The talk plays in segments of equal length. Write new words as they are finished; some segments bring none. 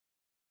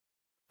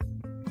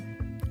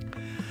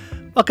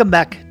Welcome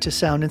back to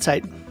Sound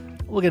Insight.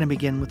 We're going to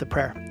begin with a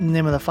prayer. In the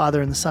name of the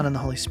Father, and the Son, and the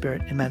Holy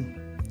Spirit.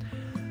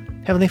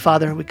 Amen. Heavenly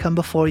Father, we come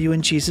before you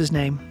in Jesus'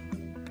 name.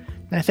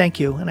 And I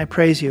thank you and I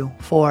praise you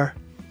for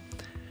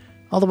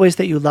all the ways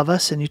that you love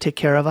us and you take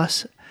care of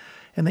us,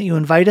 and that you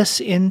invite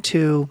us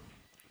into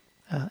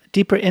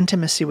deeper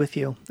intimacy with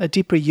you, a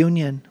deeper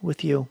union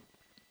with you.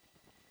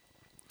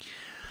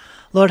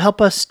 Lord, help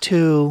us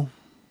to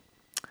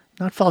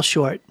not fall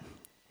short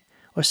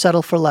or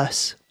settle for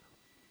less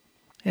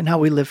in how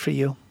we live for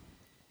you.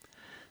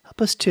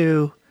 Help us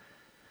to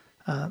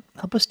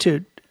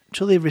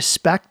truly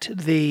respect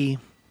the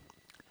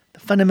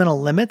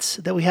fundamental limits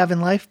that we have in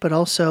life, but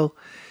also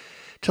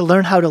to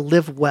learn how to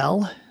live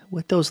well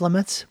with those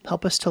limits.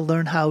 Help us to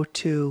learn how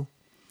to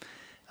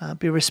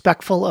be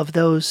respectful of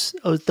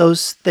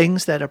those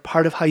things that are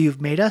part of how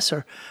you've made us,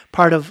 or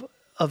part of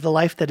the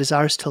life that is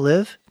ours to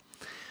live.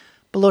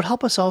 But Lord,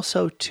 help us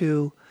also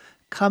to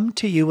come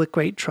to you with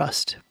great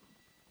trust.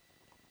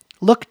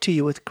 Look to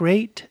you with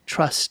great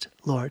trust,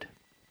 Lord.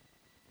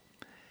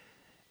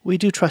 We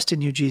do trust in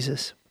you,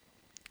 Jesus.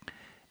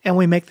 And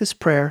we make this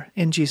prayer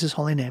in Jesus'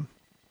 holy name.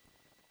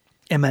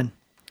 Amen.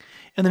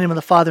 In the name of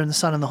the Father, and the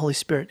Son, and the Holy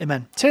Spirit.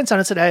 Amen. Today on Sound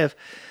Insight,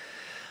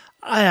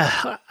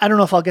 I don't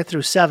know if I'll get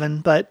through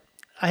 7, but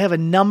I have a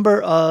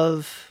number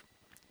of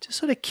just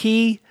sort of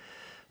key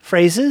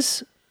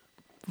phrases,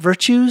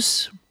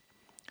 virtues,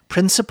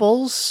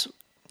 principles.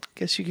 I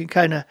guess you can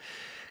kind of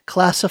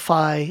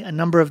classify a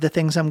number of the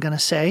things I'm going to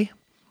say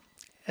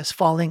as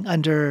falling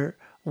under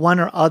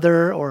one or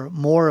other or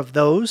more of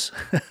those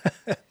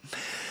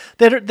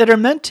that are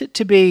meant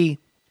to be,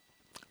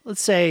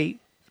 let's say,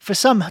 for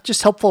some,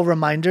 just helpful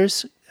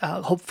reminders,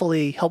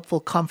 hopefully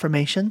helpful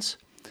confirmations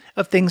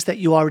of things that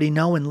you already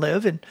know and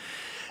live,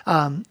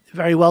 and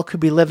very well could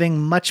be living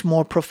much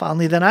more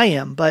profoundly than I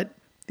am. But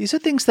these are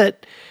things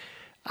that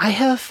I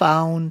have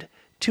found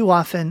too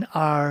often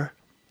are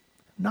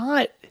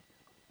not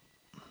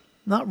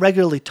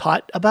regularly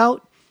taught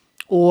about,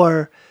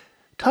 or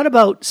taught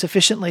about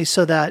sufficiently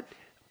so that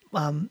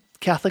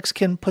Catholics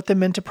can put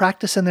them into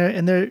practice in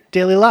their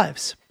daily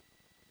lives.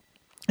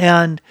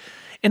 And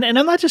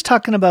I'm not just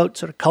talking about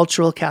sort of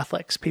cultural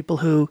Catholics, people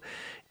who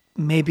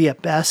maybe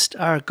at best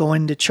are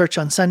going to church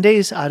on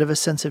Sundays out of a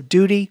sense of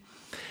duty,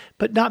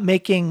 but not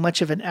making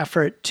much of an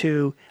effort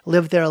to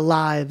live their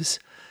lives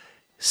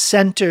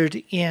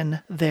centered in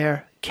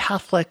their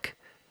Catholic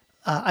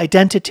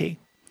identity,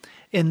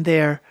 in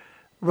their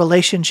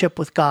relationship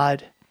with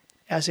God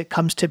as it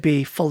comes to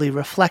be fully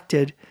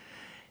reflected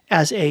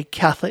as a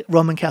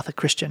Roman Catholic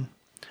Christian,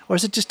 or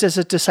is it just as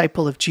a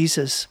disciple of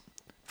Jesus,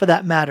 for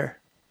that matter.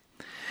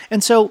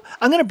 And so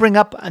I'm going to bring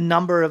up a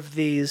number of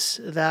these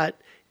that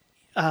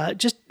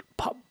just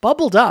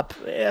bubbled up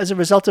as a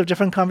result of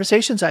different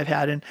conversations I've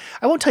had. And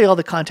I won't tell you all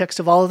the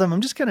context of all of them.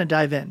 I'm just going to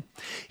dive in.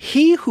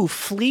 He who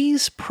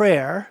flees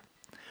prayer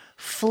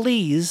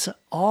flees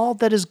all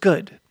that is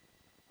good.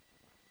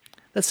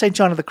 That's St.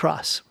 John of the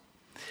Cross.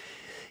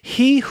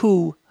 He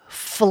who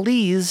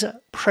flees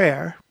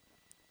prayer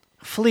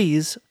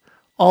flees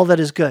all that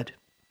is good.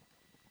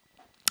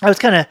 I was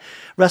kind of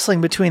wrestling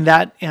between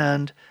that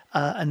and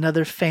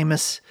another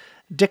famous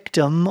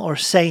dictum or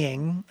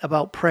saying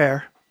about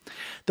prayer.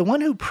 The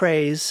one who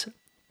prays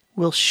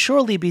will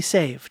surely be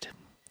saved.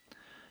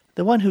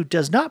 The one who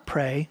does not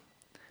pray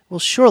will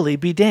surely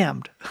be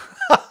damned.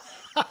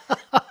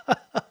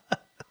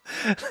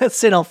 That's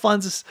St.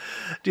 Alphonsus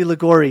de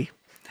Liguori.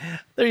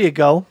 There you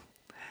go.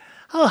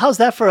 How's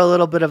that for a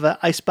little bit of an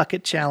ice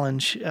bucket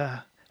challenge?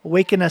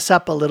 Waking us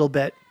up a little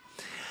bit.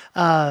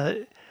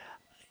 Obviously,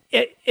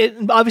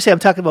 I'm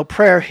talking about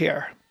prayer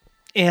here.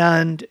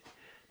 And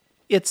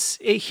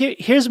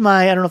here's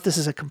my, I don't know if this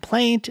is a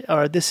complaint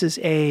or this is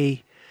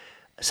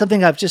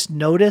something I've just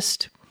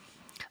noticed,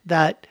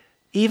 that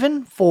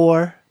even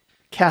for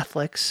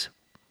Catholics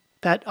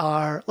that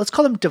are, let's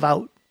call them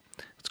devout,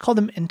 let's call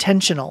them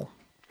intentional,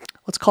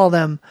 let's call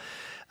them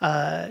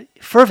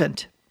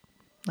fervent,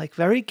 like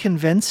very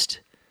convinced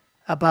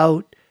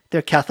about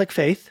their Catholic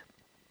faith,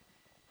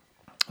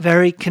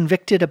 very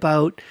convicted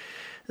about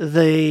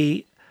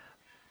the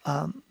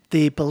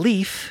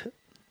belief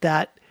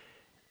that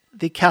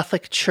the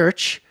Catholic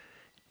Church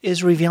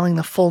is revealing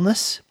the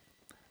fullness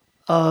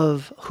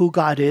of who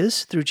God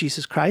is through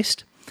Jesus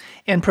Christ,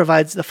 and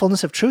provides the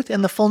fullness of truth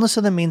and the fullness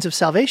of the means of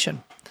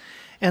salvation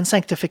and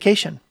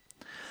sanctification.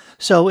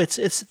 So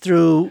it's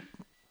through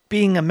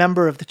being a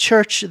member of the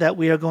church that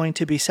we are going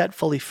to be set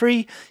fully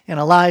free and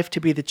alive to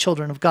be the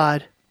children of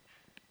God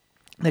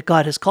that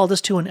God has called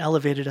us to and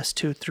elevated us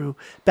to through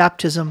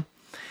baptism.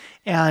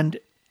 And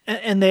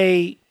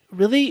they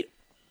really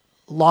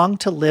long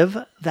to live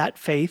that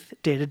faith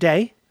day to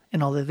day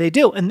in all that they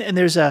do. And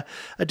there's a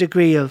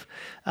degree of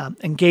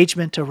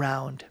engagement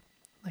around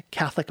like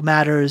Catholic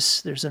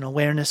matters. There's an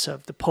awareness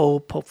of the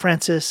Pope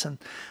Francis, and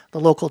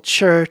the local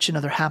church and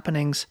other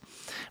happenings.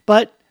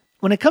 But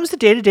when it comes to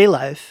day-to-day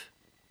life,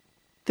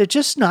 they're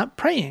just not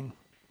praying,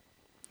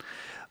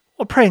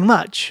 or praying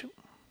much,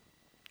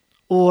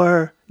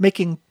 or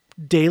making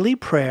daily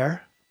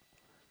prayer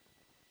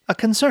a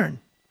concern.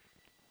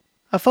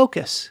 a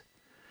focus.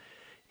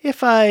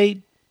 If I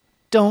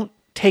don't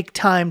take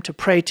time to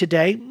pray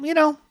today,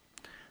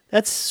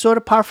 that's sort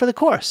of par for the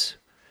course.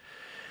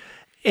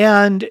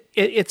 And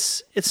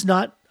it's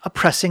not a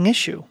pressing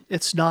issue.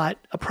 It's not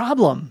a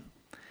problem.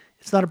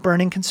 It's not a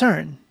burning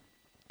concern.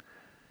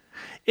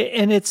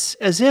 And it's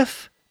as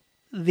if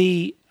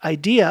the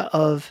idea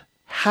of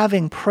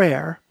having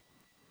prayer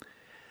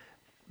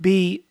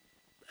be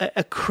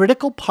a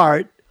critical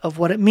part of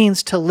what it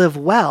means to live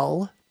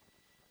well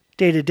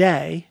day to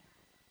day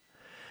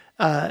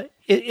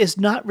is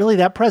not really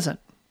that present.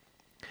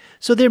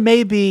 So there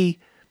may be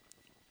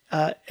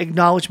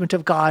acknowledgement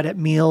of God at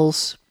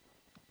meals.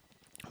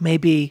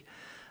 Maybe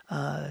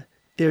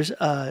there's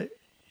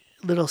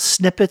little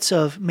snippets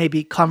of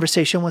maybe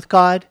conversation with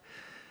God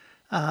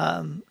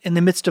in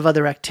the midst of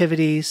other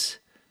activities,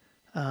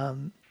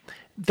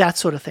 that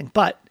sort of thing.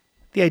 But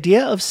the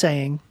idea of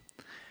saying,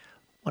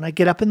 when I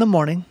get up in the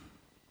morning,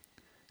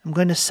 I'm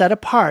going to set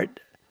apart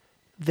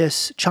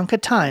this chunk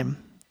of time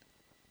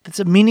that's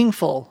a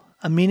meaningful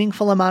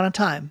amount of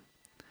time.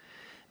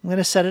 I'm going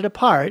to set it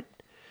apart.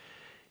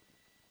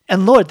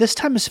 And Lord, this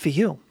time is for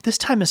you. This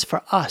time is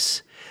for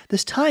us.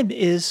 This time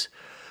is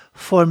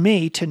for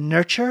me to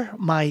nurture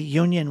my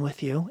union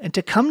with you and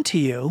to come to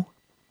you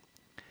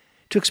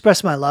to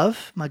express my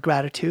love, my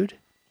gratitude,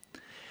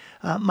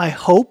 my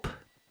hope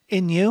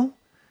in you,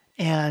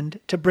 and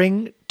to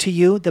bring to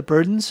you the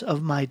burdens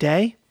of my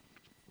day,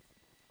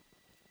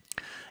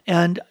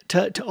 and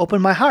to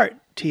open my heart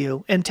to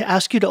you, and to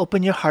ask you to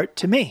open your heart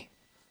to me.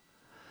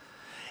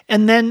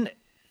 And then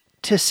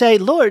to say,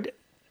 Lord,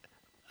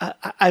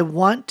 I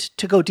want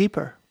to go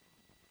deeper.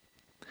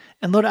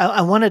 And Lord,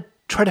 I want to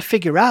try to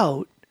figure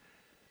out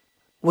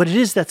what it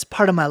is that's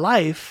part of my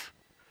life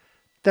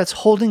that's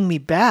holding me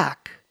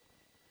back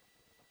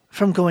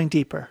from going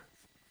deeper.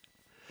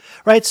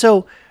 Right?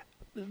 So,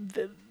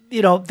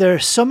 there are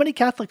so many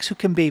Catholics who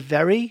can be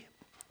very,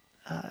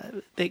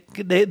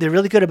 they're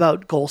really good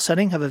about goal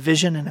setting, have a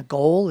vision and a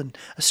goal and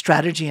a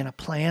strategy and a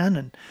plan,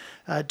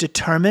 and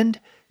determined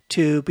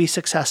to be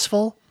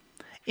successful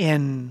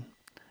in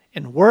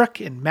work,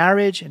 in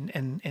marriage,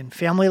 in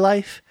family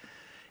life,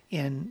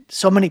 in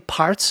so many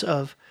parts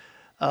of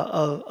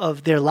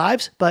their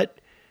lives. But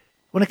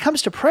when it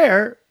comes to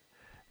prayer,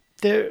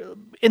 they're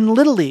in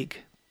Little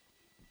League.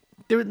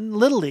 They're in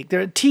Little League.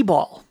 They're in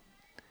T-ball.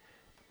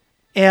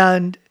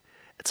 And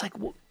it's like,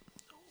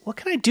 what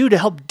can I do to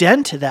help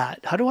dent to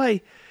that? How do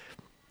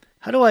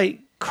I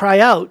cry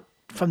out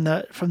from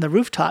the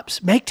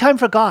rooftops? Make time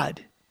for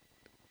God.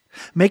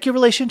 Make your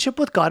relationship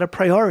with God a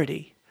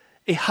priority,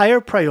 a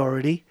higher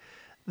priority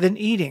than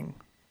eating.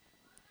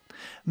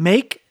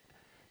 Make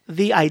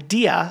the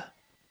idea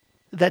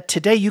that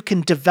today you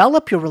can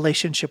develop your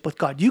relationship with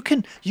God. You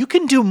can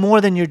do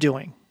more than you're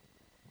doing.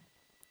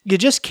 You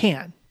just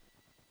can.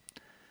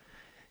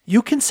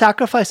 You can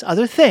sacrifice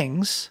other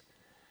things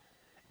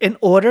in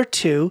order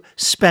to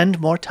spend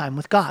more time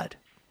with God.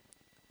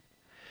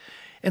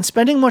 And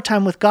spending more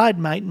time with God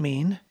might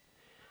mean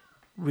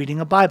reading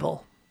a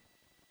Bible,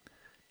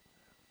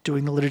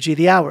 doing the Liturgy of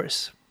the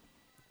Hours,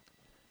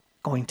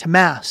 going to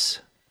Mass,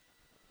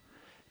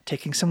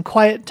 taking some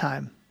quiet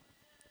time,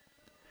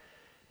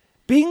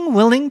 being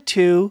willing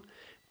to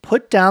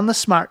put down the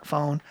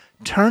smartphone,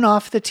 turn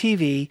off the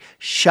TV,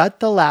 shut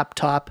the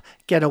laptop,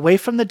 get away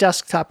from the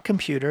desktop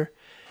computer,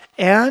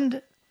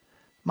 and,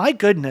 my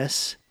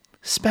goodness,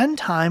 spend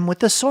time with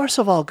the source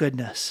of all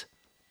goodness.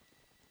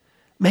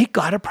 Make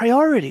God a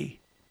priority.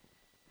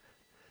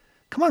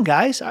 Come on,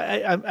 guys.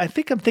 I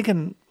think I'm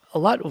thinking a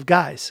lot of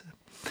guys.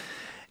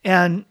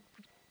 And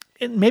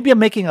maybe I'm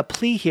making a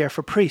plea here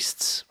for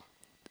priests.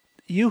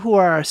 You who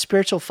are our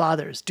spiritual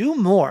fathers, do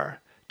more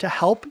to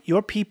help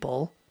your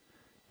people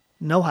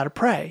know how to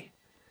pray,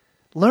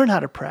 learn how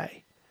to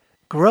pray,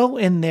 grow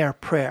in their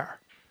prayer.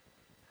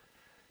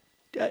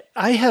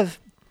 I have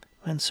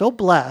been so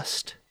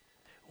blessed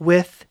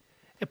with,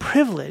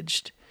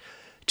 privileged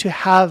to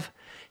have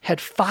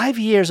had 5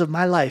 years of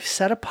my life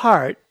set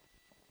apart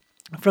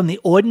from the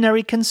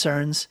ordinary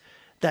concerns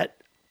that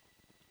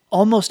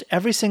almost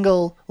every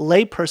single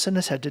lay person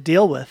has had to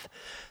deal with.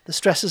 The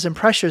stresses and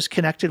pressures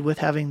connected with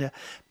having to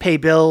pay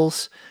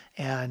bills,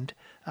 and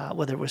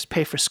whether it was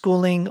pay for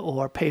schooling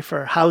or pay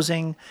for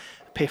housing,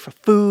 pay for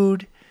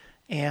food,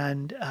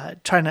 and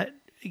trying to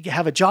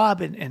have a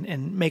job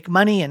and make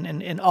money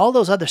and all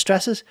those other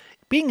stresses.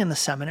 Being in the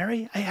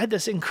seminary, I had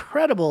this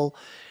incredible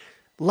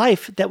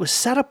life that was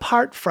set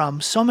apart from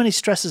so many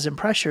stresses and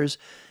pressures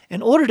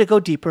in order to go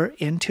deeper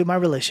into my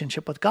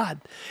relationship with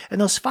God.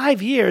 And those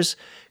 5 years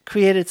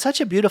created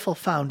such a beautiful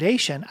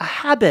foundation,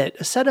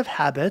 a set of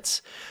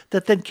habits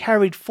that then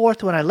carried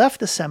forth when I left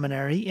the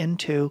seminary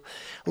into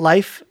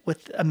life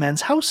with a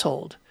men's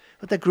household,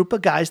 with a group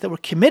of guys that were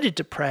committed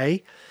to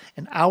pray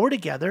an hour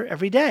together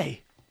every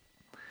day.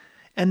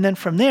 And then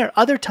from there,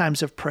 other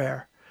times of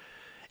prayer.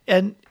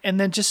 And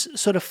then just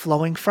sort of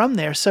flowing from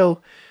there.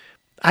 So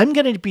I'm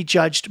going to be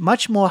judged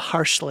much more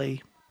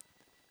harshly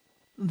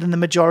than the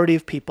majority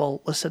of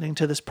people listening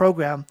to this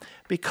program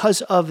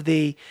because of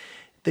the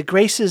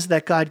graces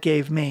that God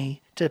gave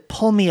me to to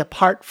pull me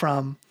apart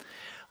from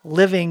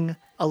living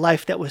a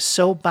life that was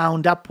so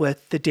bound up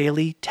with the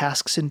daily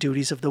tasks and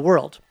duties of the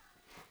world.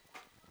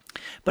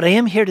 But I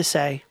am here to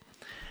say,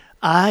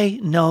 I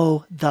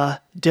know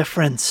the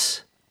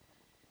difference.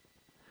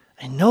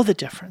 I know the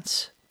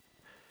difference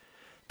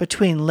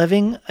between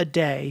living a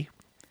day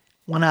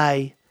when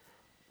I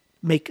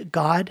make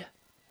God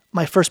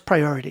my first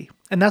priority.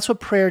 And that's what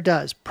prayer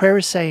does. Prayer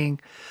is saying,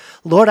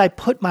 Lord, I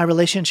put my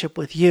relationship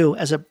with you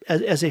as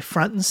a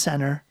front and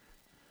center,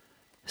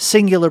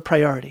 singular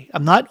priority.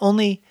 I'm not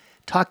only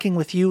talking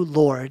with you,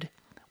 Lord,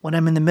 when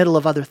I'm in the middle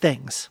of other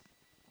things,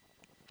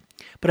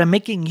 but I'm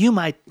making you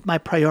my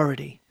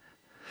priority.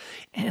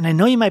 And I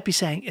know you might be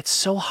saying, it's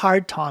so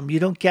hard, Tom. You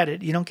don't get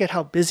it. You don't get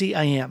how busy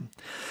I am.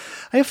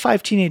 I have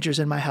 5 teenagers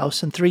in my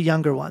house and 3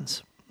 younger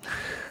ones.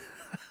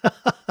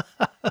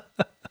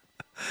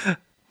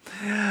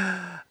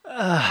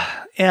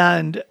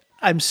 And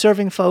I'm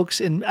serving folks,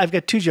 and I've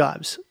got 2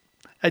 jobs.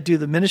 I do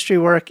the ministry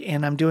work,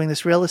 and I'm doing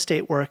this real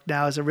estate work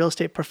now as a real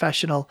estate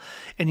professional.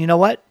 And you know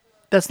what?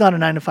 That's not a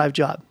 9-to-5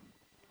 job.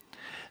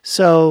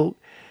 So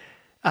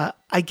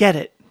I get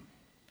it.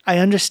 I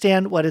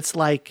understand what it's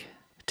like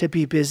to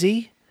be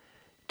busy,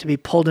 to be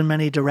pulled in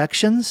many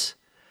directions,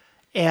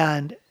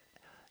 and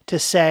to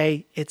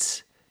say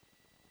it's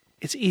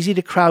easy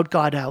to crowd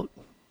God out.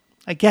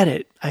 I get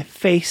it. I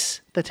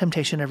face the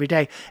temptation every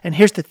day. And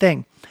here's the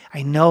thing.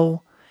 I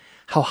know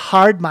how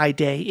hard my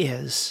day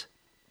is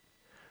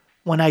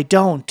when I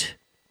don't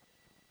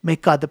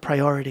make God the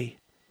priority,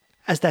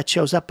 as that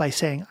shows up by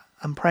saying,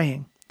 I'm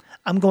praying.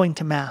 I'm going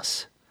to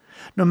Mass.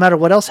 No matter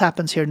what else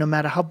happens here, no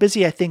matter how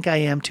busy I think I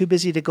am, too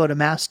busy to go to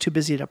Mass, too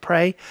busy to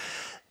pray,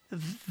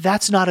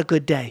 that's not a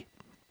good day.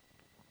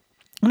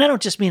 And I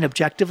don't just mean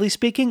objectively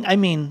speaking. I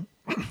mean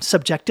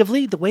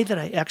subjectively, the way that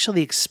I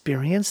actually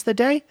experience the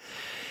day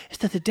is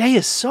that the day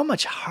is so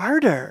much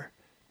harder.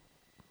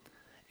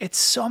 It's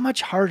so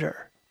much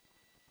harder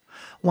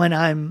when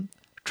I'm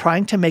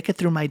trying to make it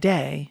through my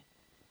day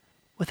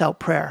without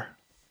prayer,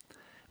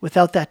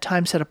 without that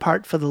time set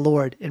apart for the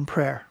Lord in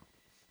prayer.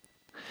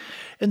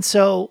 And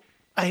so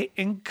I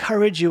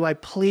encourage you, I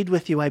plead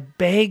with you, I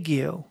beg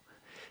you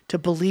to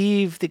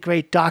believe the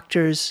great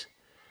doctors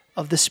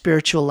of the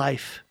spiritual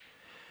life,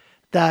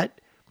 that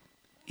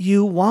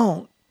you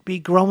won't be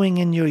growing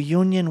in your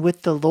union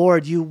with the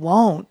Lord. You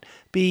won't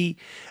be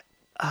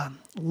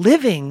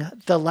living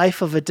the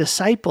life of a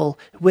disciple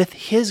with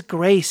His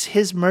grace,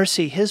 His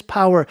mercy, His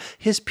power,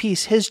 His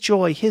peace, His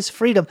joy, His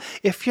freedom,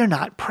 if you're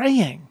not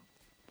praying.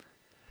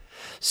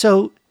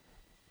 So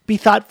be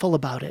thoughtful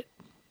about it.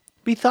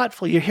 Be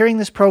thoughtful. You're hearing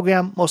this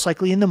program most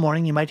likely in the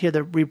morning. You might hear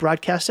the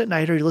rebroadcast at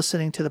night, or you're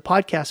listening to the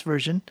podcast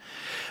version.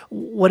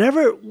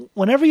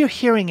 Whenever you're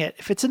hearing it,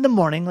 if it's in the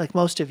morning, like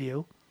most of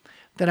you,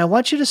 then I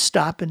want you to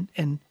stop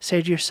and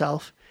say to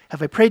yourself,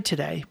 have I prayed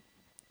today?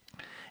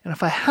 And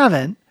if I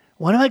haven't,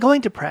 when am I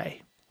going to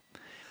pray?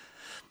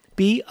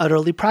 Be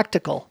utterly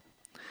practical.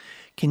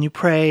 Can you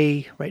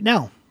pray right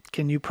now?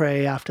 Can you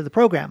pray after the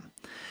program?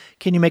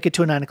 Can you make it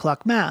to a 9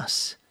 o'clock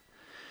Mass?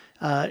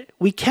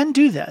 We can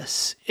do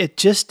this. It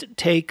just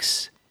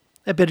takes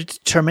a bit of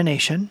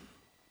determination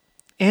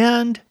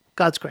and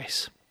God's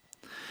grace.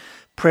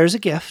 Prayer is a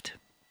gift.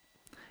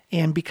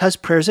 And because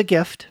prayer is a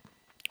gift,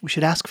 we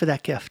should ask for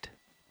that gift.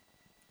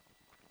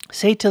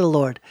 Say to the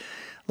Lord,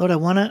 Lord, I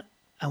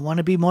want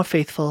to be more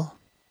faithful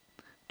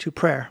to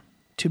prayer,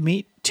 to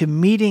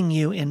meeting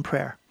you in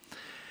prayer.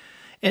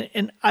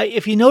 And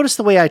if you notice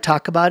the way I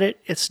talk about it,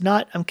 it's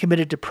not I'm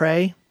committed to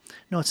pray.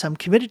 No, it's I'm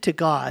committed to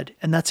God,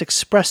 and that's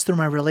expressed through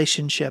my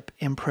relationship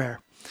in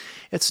prayer.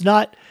 It's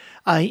not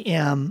I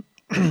am,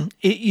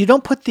 you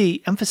don't put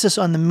the emphasis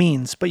on the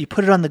means, but you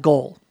put it on the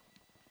goal.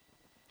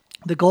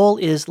 The goal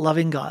is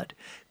loving God,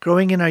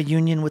 growing in our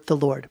union with the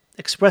Lord,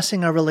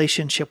 expressing our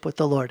relationship with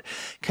the Lord,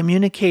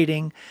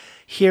 communicating,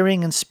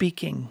 hearing and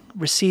speaking,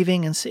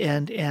 receiving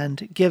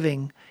and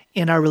giving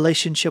in our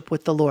relationship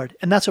with the Lord.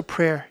 And that's what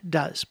prayer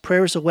does.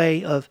 Prayer is a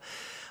way of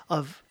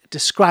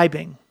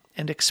describing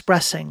and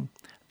expressing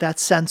that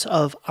sense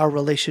of our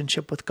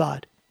relationship with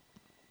God.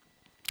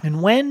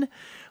 And when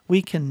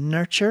we can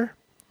nurture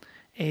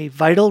a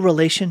vital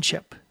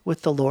relationship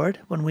with the Lord,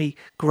 when we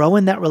grow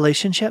in that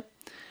relationship,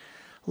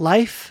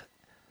 life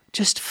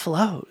just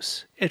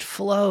flows. It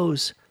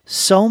flows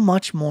so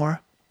much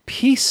more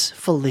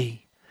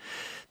peacefully.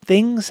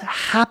 Things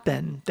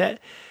happen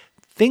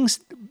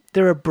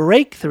there are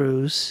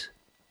breakthroughs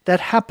that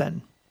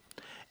happen.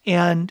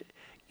 And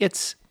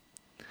it's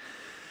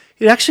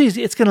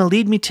going to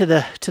lead me to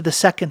the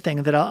second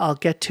thing that I'll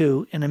get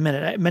to in a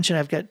minute. I mentioned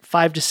I've got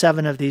 5 to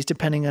 7 of these,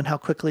 depending on how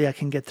quickly I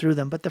can get through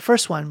them. But the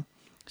first one,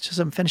 just as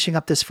I'm finishing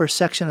up this first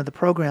section of the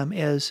program,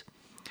 is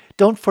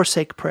don't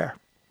forsake prayer.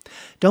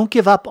 Don't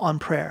give up on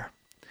prayer.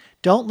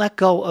 Don't let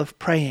go of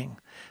praying,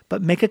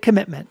 but make a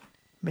commitment,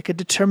 make a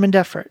determined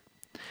effort.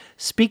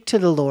 Speak to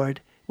the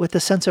Lord with a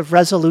sense of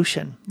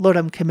resolution. Lord,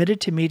 I'm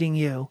committed to meeting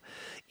you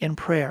in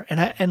prayer.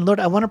 And Lord,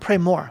 I want to pray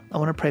more. I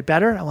want to pray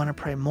better. I want to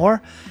pray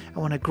more. I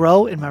want to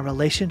grow in my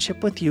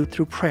relationship with you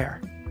through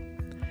prayer.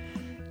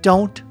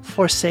 Don't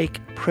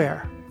forsake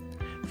prayer.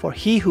 For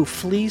he who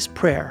flees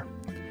prayer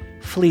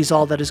flees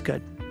all that is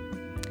good.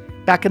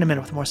 Back in a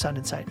minute with more Sound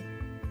Insight.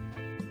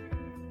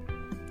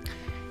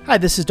 Hi,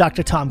 this is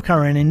Dr. Tom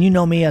Curran, and you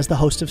know me as the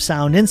host of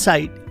Sound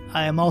Insight.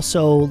 I am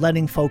also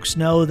letting folks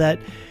know that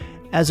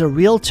as a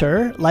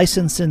realtor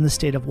licensed in the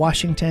state of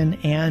Washington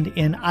and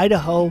in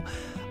Idaho,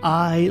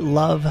 I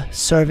love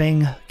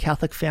serving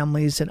Catholic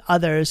families and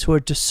others who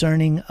are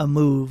discerning a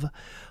move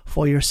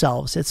for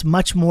yourselves. It's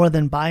much more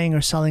than buying or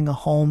selling a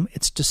home.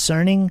 It's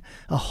discerning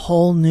a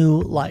whole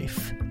new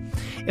life.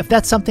 If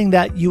that's something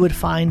that you would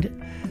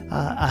find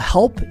a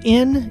help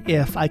in,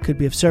 if I could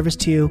be of service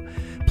to you,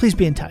 please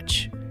be in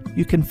touch.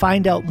 You can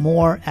find out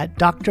more at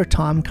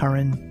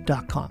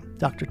drtomcurran.com.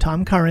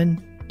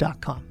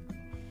 drtomcurran.com.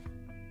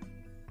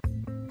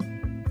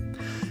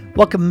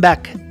 Welcome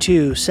back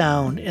to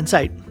Sound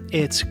Insight.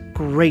 It's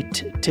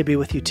great to be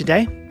with you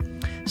today.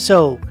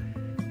 So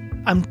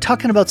I'm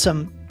talking about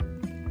some,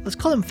 let's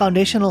call them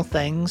foundational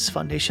things,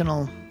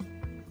 foundational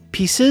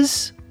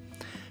pieces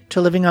to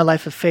living our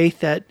life of faith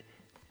that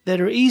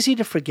are easy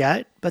to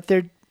forget, but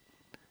they're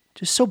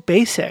just so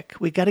basic.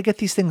 We got to get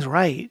these things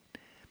right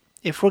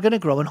if we're going to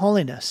grow in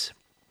holiness,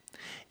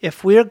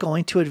 if we are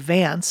going to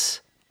advance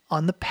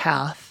on the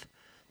path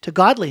to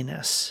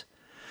godliness.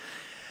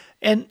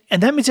 And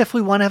that means if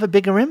we want to have a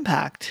bigger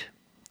impact.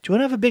 Do you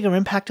want to have a bigger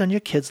impact on your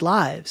kids'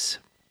 lives?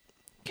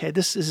 Okay,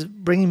 this is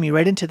bringing me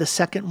right into the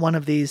second one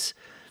of these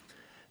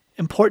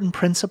important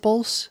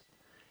principles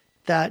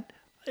that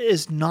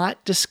is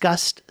not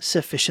discussed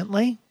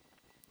sufficiently,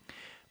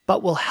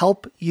 but will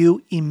help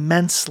you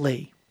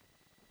immensely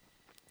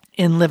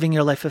in living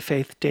your life of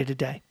faith day to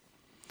day.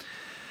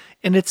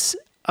 And it's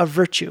a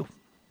virtue.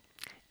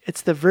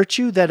 It's the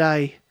virtue that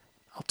I'll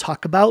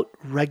talk about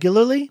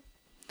regularly,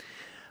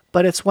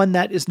 but it's one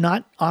that is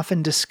not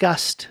often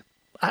discussed.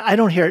 I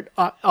don't hear it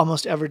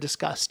almost ever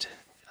discussed.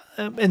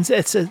 And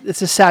it's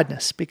a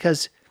sadness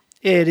because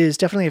it is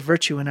definitely a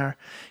virtue in our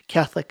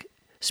Catholic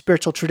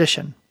spiritual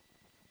tradition.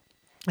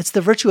 It's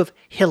the virtue of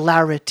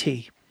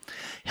hilarity,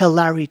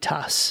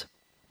 hilaritas.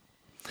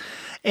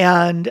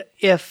 And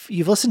if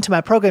you've listened to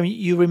my program,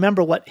 you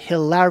remember what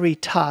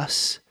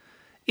hilaritas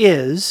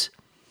is.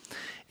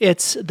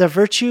 It's the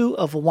virtue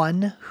of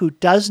one who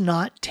does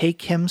not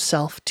take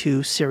himself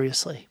too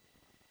seriously.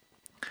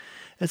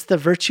 It's the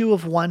virtue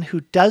of one who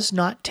does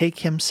not take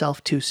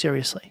himself too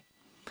seriously.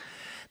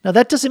 Now,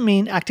 that doesn't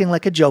mean acting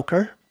like a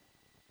joker.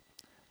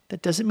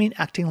 That doesn't mean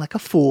acting like a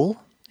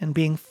fool and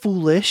being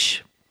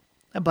foolish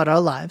about our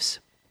lives.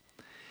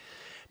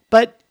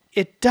 But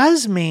it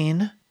does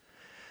mean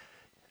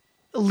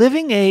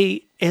living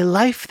a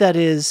life that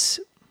is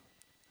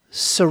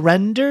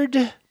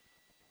surrendered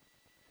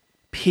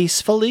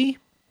peacefully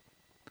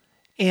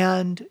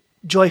and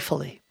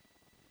joyfully.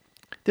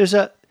 There's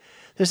a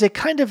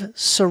kind of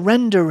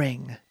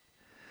surrendering.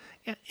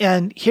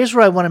 And here's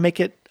where I want to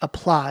make it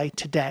apply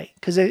today,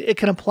 because it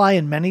can apply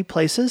in many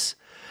places.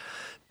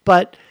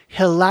 But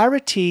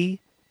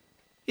hilarity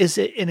is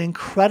an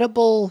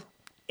incredible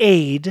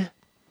aid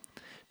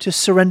to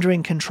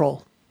surrendering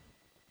control.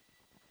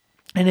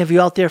 Any of you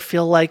out there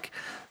feel like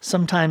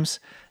sometimes,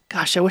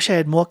 gosh, I wish I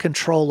had more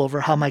control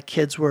over how my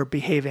kids were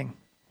behaving?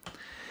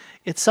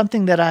 It's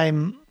something that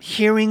I'm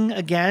hearing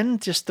again,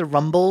 just the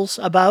rumbles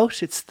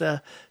about. It's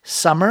the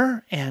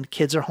summer and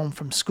kids are home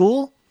from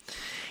school.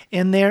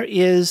 And there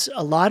is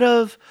a lot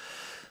of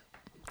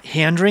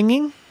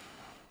hand-wringing,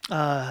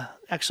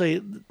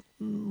 actually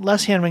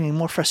less hand-wringing,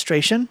 more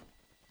frustration,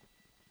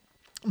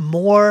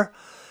 more,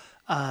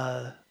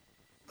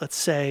 let's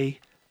say,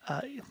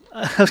 I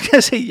was going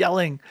to say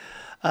yelling,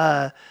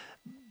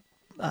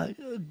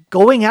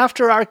 going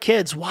after our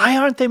kids. Why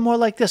aren't they more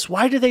like this?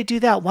 Why do they do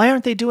that? Why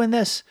aren't they doing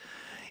this?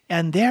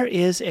 And there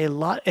is a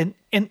lot. And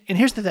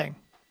here's the thing.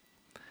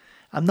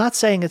 I'm not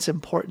saying it's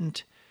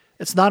important.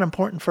 It's not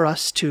important for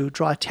us to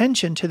draw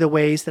attention to the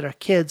ways that our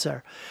kids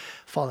are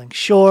falling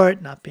short,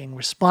 not being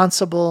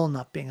responsible,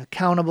 not being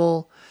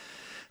accountable,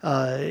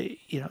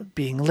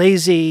 being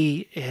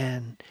lazy,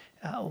 and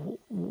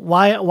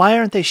why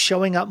aren't they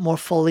showing up more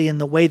fully in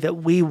the way that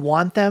we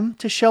want them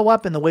to show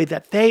up, in the way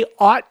that they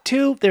ought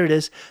to? There it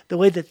is, the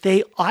way that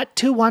they ought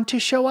to want to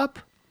show up.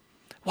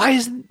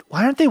 Why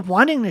aren't they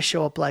wanting to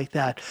show up like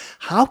that?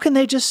 How can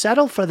they just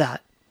settle for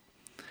that?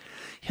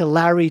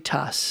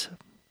 Hilaritas.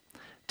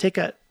 Take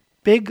a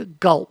big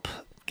gulp.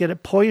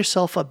 Pour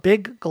yourself a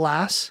big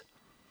glass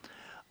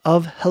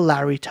of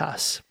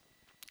hilaritas.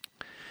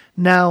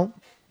 Now,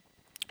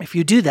 if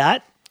you do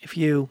that, if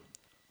you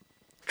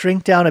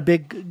drink down a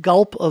big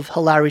gulp of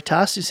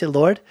hilaritas, you say,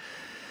 Lord,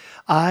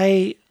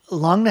 I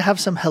long to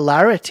have some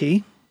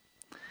hilarity.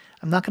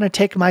 I'm not going to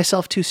take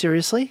myself too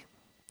seriously.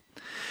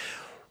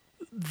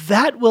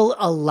 That will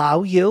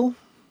allow you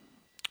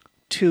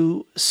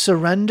to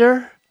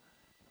surrender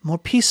more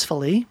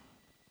peacefully,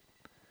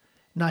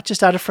 not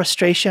just out of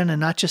frustration and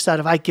not just out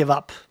of I give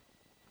up,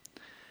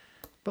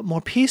 but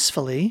more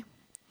peacefully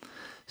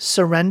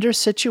surrender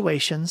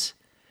situations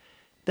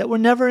that were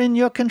never in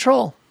your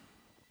control.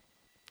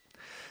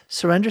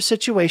 Surrender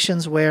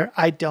situations where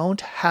I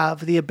don't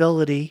have the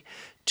ability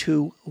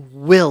to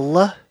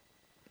will,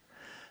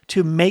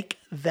 to make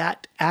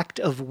that act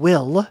of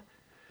will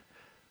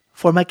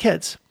for my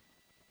kids.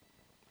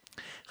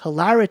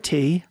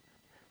 Hilarity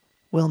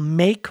will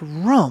make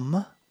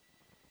room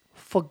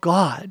for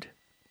God.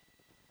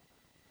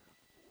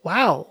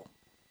 Wow.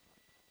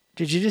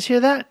 Did you just hear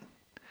that?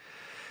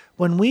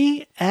 When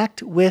we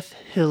act with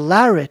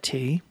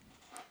hilarity,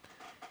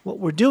 what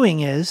we're doing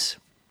is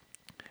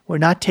we're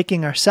not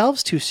taking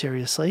ourselves too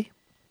seriously,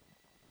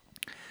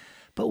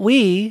 but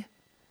we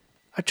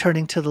are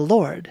turning to the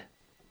Lord.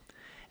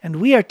 And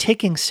we are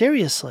taking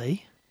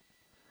seriously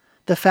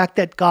the fact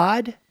that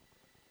God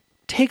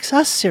takes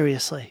us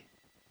seriously.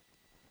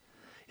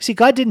 You see,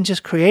 God didn't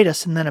just create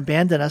us and then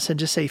abandon us and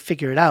just say,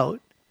 figure it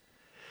out.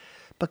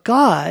 But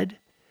God,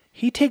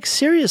 He takes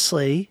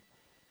seriously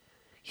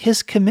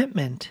His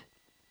commitment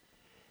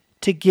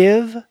to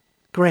give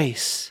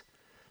grace,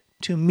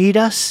 to meet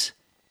us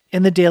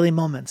in the daily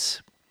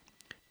moments,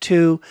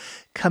 to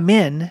come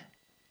in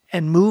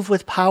and move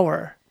with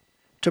power,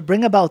 to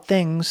bring about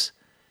things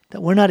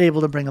that we're not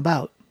able to bring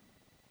about.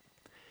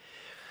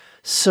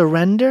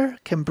 Surrender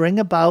can bring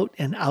about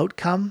an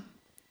outcome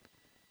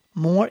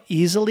more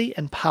easily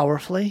and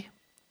powerfully,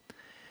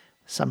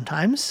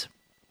 sometimes,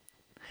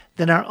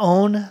 than our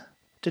own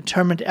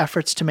determined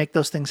efforts to make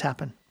those things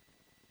happen.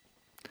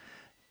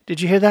 Did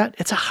you hear that?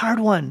 It's a hard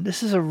one.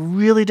 This is a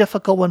really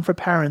difficult one for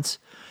parents.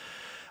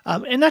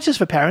 And not just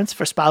for parents,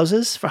 for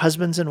spouses, for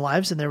husbands and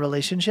wives in their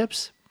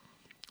relationships.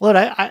 Lord,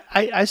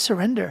 I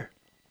surrender.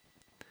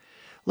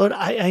 Lord,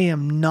 I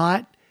am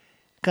not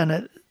going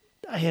to,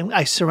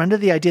 I surrender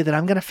the idea that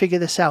I'm going to figure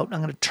this out.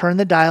 I'm going to turn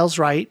the dials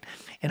right,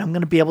 and I'm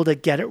going to be able to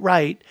get it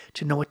right,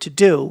 to know what to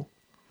do,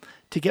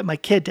 to get my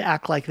kid to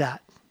act like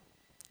that.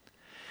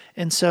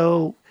 And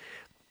so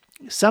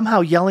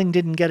somehow yelling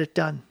didn't get it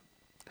done.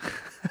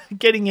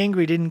 Getting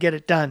angry didn't get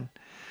it done.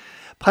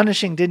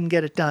 Punishing didn't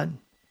get it done.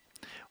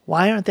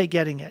 Why aren't they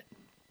getting it?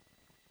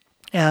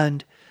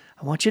 And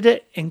I want you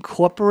to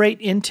incorporate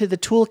into the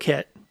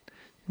toolkit,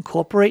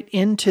 incorporate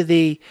into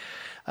the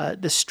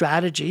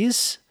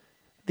strategies,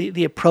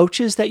 the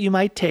approaches that you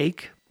might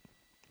take,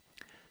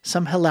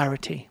 some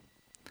hilarity.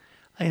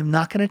 I am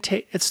not going to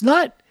take, it's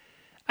not,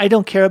 I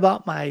don't care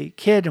about my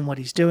kid and what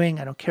he's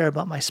doing. I don't care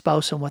about my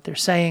spouse and what they're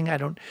saying. I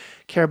don't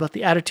care about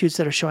the attitudes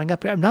that are showing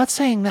up. I'm not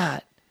saying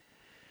that.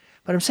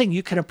 But I'm saying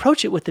you can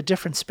approach it with a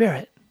different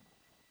spirit.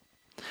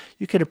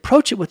 You can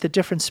approach it with a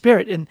different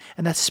spirit, and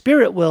that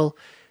spirit will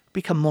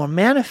become more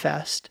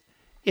manifest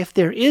if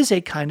there is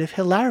a kind of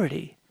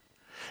hilarity.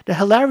 The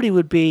hilarity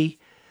would be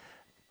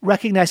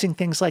recognizing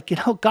things like,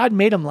 God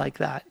made him like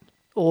that.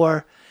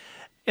 Or,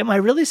 am I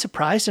really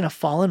surprised in a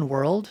fallen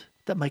world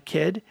that my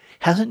kid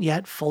hasn't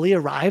yet fully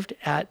arrived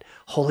at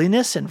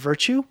holiness and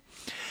virtue?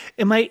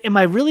 Am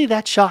I really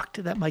that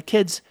shocked that my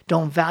kids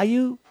don't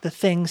value the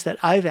things that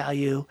I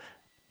value,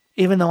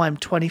 even though I'm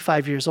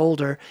 25 years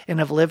older and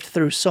have lived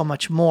through so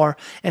much more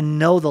and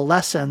know the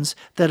lessons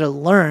that are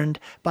learned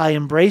by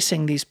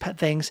embracing these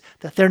things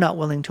that they're not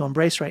willing to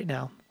embrace right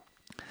now?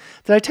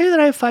 Did I tell you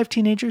that I have 5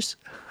 teenagers?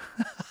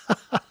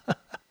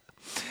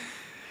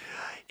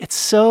 It's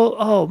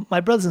so, my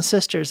brothers and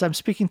sisters,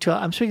 if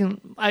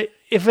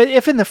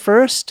in the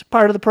first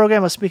part of the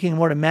program I was speaking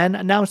more to men,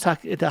 now I'm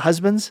talking to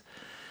husbands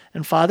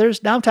and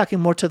fathers. Now I'm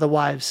talking more to the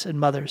wives and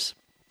mothers.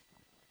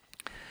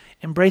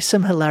 Embrace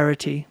some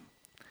hilarity.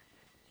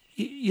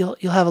 You'll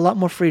have a lot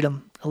more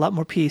freedom, a lot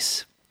more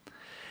peace.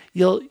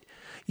 You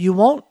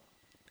won't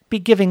be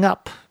giving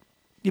up,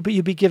 but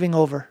you'll be giving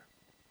over.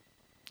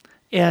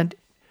 And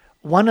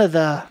one of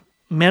the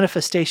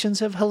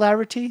manifestations of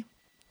hilarity,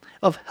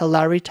 of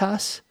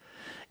hilaritas,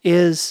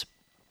 is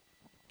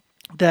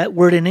that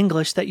word in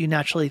English that you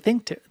naturally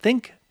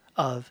think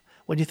of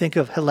when you think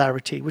of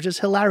hilarity, which is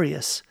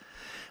hilarious,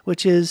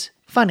 which is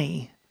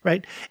funny,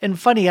 right? And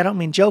funny, I don't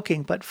mean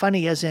joking, but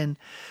funny as in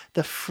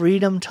the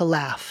freedom to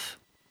laugh.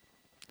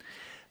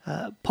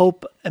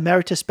 Pope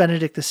Emeritus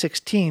Benedict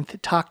XVI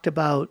talked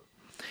about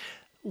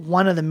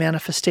one of the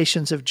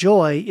manifestations of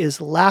joy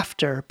is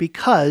laughter,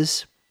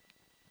 because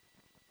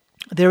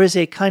there is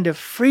a kind of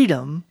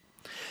freedom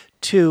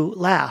to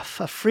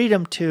laugh, a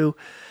freedom to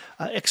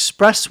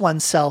express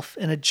oneself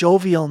in a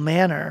jovial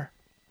manner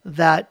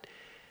that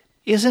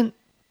isn't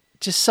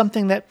just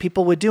something that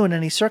people would do in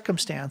any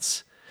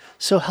circumstance.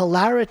 So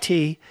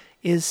hilarity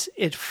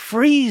it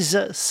frees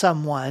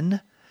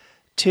someone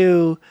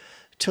to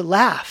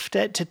laugh,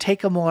 to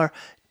take a more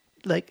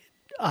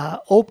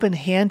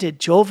open-handed,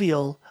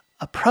 jovial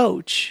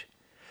approach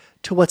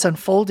to what's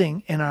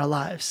unfolding in our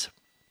lives.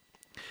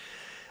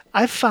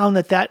 I've found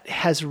that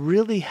has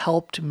really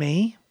helped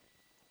me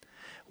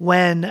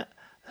when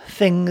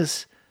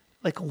things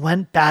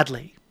went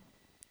badly,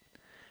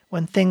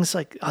 when things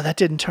that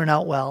didn't turn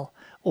out well,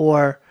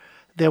 or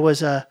there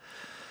was I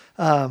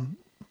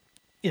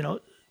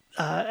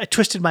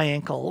twisted my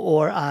ankle,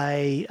 or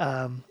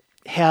I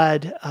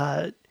had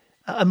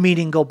a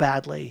meeting go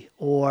badly,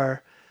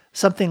 or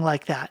something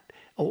like that,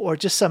 or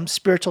just some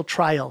spiritual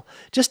trial,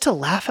 just to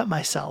laugh at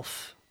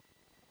myself,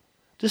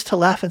 just to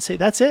laugh and say,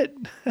 that's it.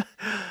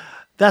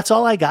 That's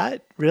all I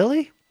got,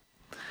 really?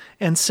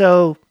 And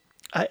so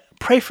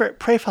pray for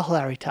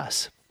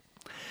Hilaritas.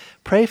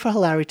 Pray for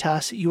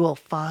Hilaritas. You will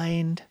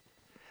find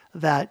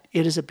that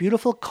it is a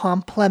beautiful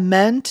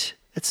complement.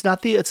 It's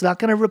not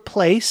going to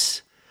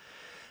replace,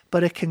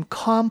 but it can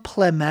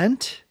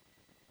complement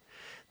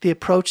the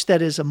approach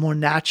that is a more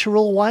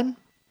natural one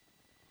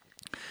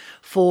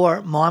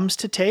for moms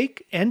to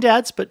take and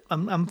dads, but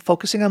I'm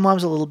focusing on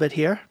moms a little bit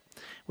here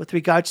with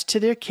regards to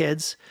their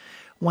kids,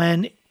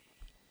 when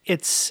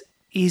it's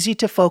easy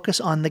to focus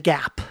on the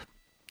gap,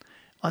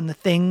 on the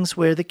things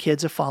where the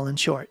kids have fallen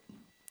short,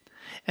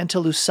 and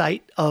to lose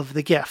sight of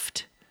the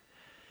gift,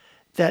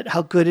 that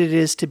how good it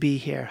is to be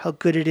here, how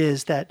good it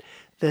is that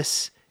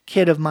this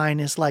kid of mine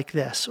is like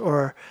this,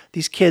 or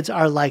these kids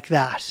are like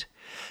that.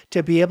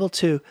 To be able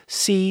to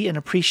see and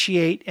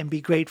appreciate and be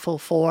grateful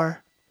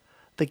for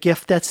the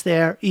gift that's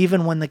there,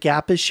 even when the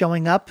gap is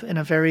showing up in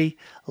a very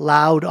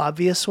loud,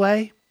 obvious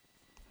way.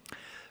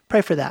 Pray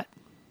for that.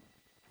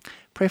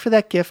 Pray for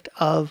that gift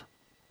of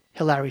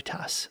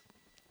Hilaritas.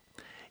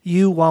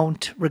 You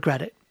won't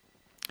regret it.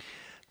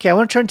 Okay, I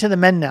want to turn to the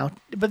men now,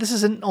 but this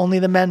isn't only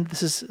the men.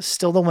 This is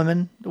still the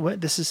women.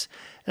 This is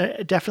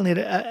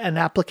definitely an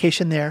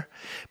application there.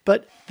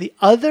 But the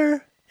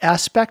other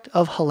aspect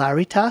of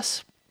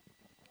Hilaritas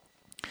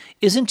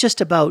isn't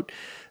just about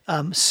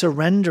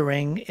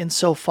surrendering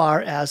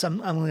insofar as I'm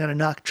going to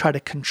not try to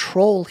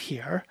control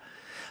here,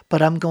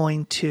 but I'm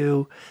going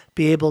to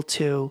be able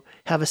to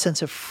have a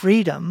sense of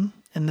freedom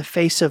in the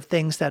face of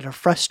things that are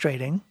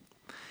frustrating.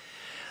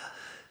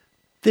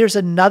 There's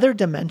another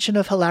dimension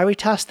of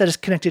Hilaritas that is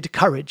connected to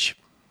courage.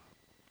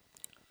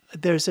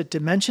 There's a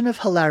dimension of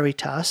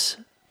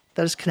Hilaritas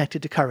that is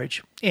connected to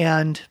courage.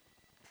 And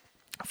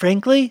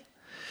frankly,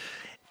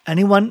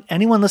 anyone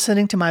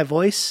listening to my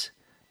voice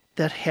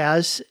that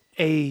has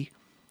a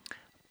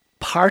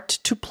part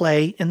to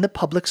play in the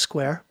public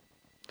square,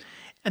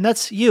 and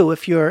that's you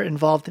if you're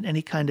involved in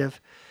any kind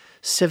of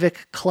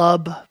civic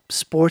club,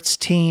 sports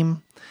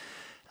team,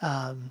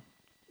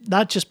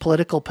 not just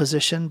political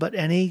position, but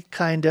any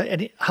kind of,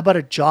 how about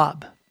a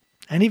job?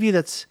 Any of you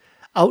that's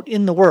out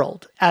in the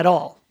world at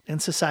all, in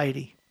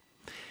society.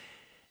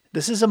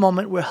 This is a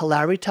moment where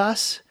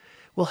Hilaritas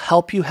will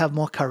help you have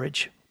more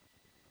courage.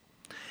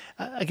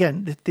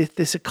 Again,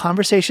 these are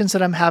conversations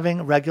that I'm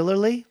having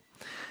regularly.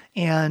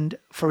 And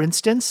for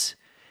instance,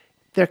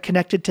 they're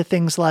connected to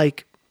things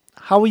like,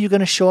 how are you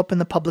going to show up in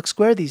the public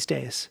square these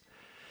days?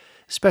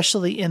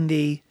 Especially in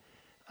the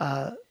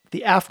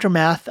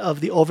aftermath of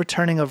the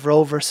overturning of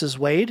Roe versus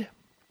Wade.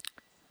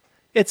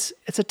 It's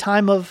a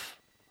time of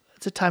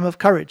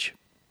courage.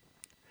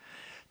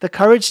 The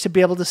courage to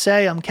be able to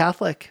say, I'm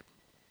Catholic.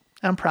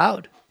 I'm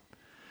proud.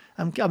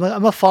 I'm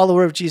a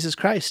follower of Jesus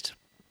Christ.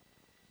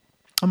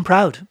 I'm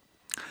proud.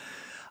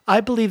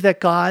 I believe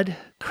that God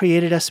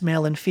created us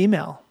male and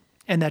female,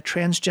 and that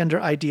transgender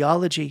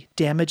ideology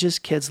damages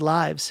kids'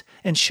 lives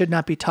and should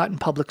not be taught in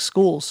public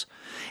schools.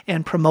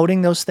 And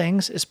promoting those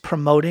things is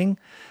promoting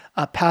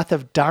a path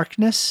of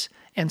darkness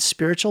and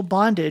spiritual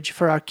bondage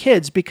for our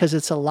kids, because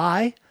it's a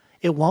lie.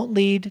 It won't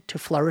lead to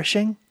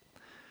flourishing.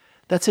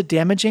 That's a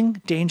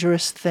damaging,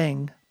 dangerous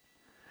thing.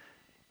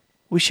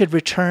 We should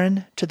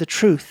return to the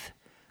truth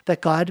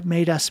that God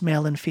made us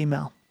male and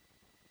female.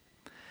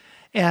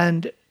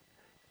 And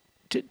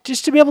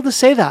just to be able to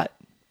say that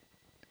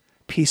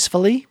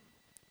peacefully,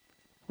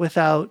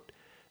 without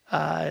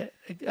a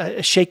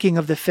shaking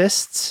of the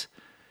fists,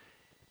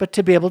 but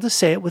to be able to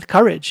say it with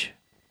courage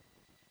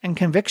and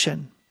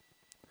conviction,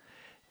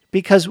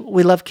 because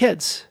we love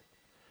kids,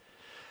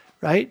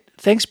 right?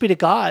 Thanks be to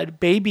God,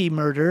 baby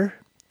murder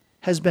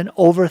has been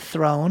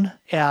overthrown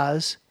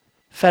as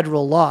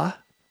federal law,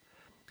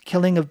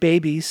 killing of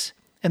babies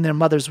in their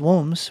mother's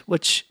wombs,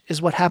 which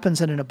is what happens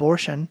in an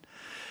abortion.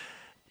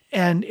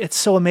 And it's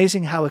so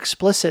amazing how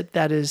explicit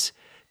that is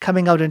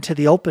coming out into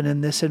the open in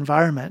this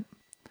environment.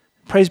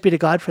 Praise be to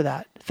God for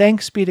that.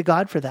 Thanks be to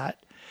God for that.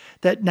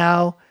 That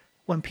now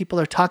when people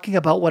are talking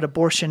about what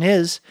abortion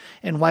is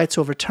and why it's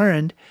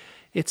overturned,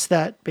 it's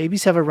that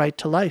babies have a right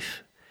to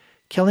life.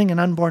 Killing an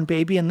unborn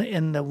baby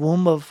in the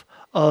womb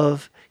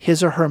of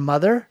his or her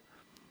mother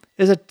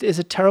is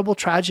a terrible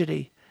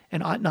tragedy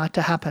and ought not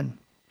to happen.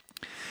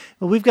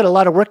 Well, we've got a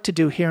lot of work to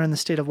do here in the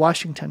state of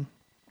Washington.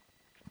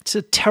 It's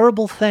a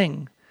terrible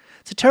thing.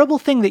 It's a terrible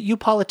thing that you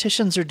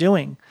politicians are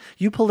doing,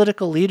 you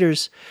political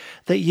leaders,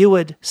 that you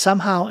would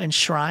somehow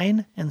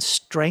enshrine and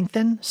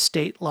strengthen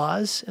state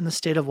laws in the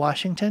state of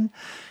Washington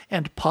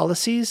and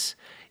policies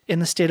in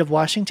the state of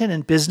Washington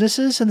and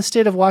businesses in the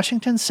state of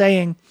Washington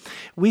saying,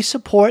 we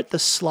support the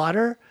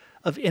slaughter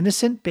of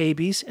innocent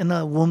babies in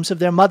the wombs of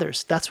their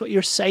mothers. That's what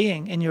you're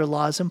saying in your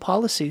laws and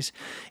policies,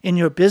 in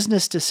your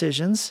business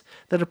decisions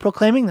that are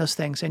proclaiming those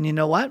things. And you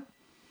know what?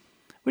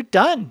 We're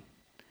done.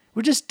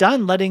 We're just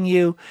done letting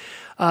you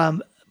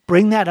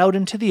bring that out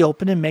into the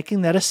open and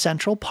making that a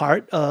central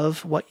part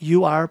of what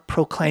you are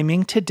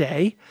proclaiming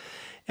today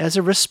as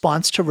a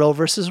response to Roe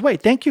versus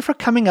Wade. Thank you for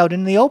coming out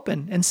in the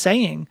open and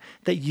saying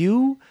that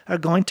you are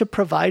going to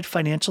provide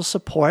financial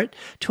support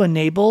to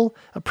enable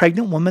a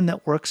pregnant woman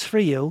that works for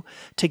you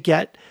to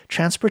get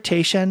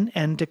transportation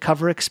and to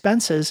cover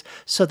expenses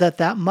so that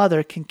that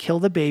mother can kill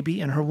the baby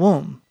in her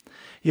womb.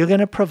 You're going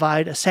to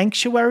provide a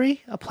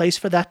sanctuary, a place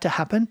for that to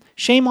happen.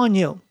 Shame on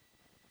you.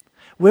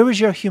 Where is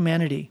your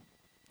humanity?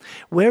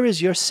 Where is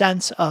your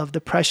sense of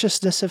the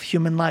preciousness of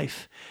human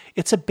life?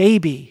 It's a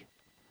baby.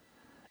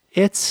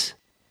 It's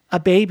a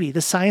baby.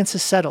 The science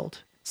is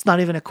settled. It's not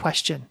even a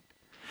question.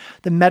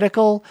 The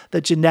medical, the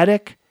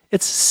genetic,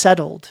 it's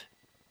settled.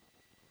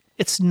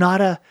 It's not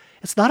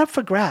up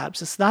for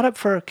grabs. It's not up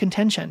for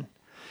contention.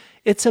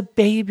 It's a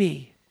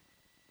baby.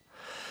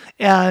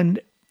 And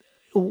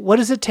what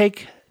does it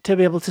take to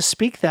be able to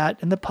speak that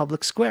in the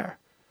public square?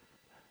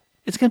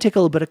 It's going to take a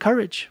little bit of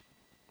courage.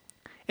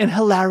 And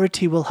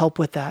hilarity will help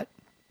with that.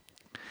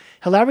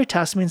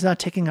 Hilaritas means not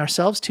taking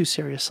ourselves too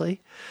seriously.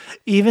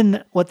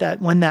 Even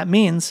when that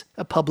means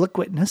a public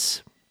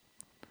witness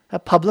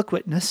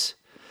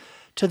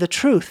to the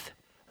truth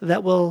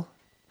that will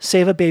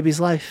save a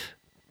baby's life,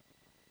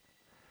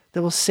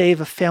 that will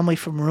save a family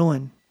from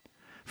ruin,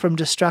 from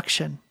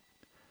destruction.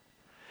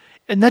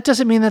 And that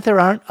doesn't mean that there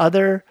aren't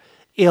other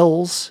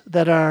ills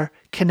that are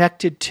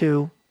connected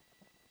to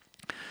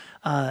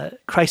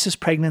crisis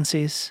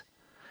pregnancies.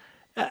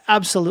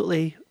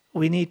 Absolutely,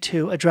 we need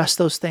to address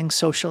those things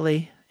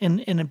socially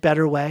in a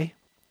better way.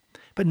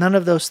 But none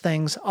of those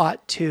things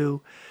ought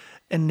to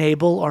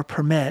enable or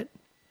permit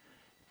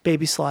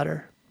baby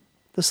slaughter,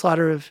 the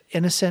slaughter of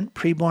innocent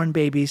preborn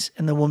babies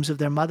in the wombs of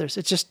their mothers.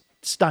 It's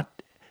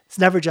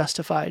never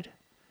justified.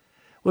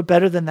 We're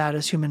better than that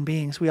as human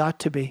beings. We ought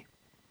to be.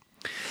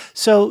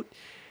 So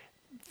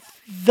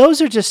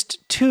those are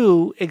just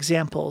two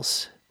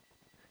examples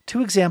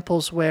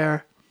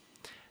where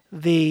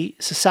the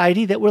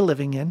society that we're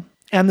living in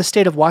and the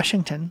state of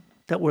Washington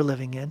that we're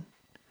living in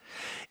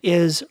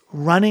is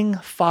running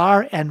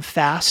far and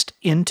fast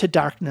into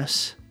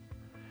darkness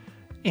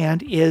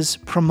and is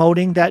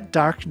promoting that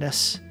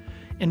darkness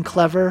in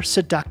clever,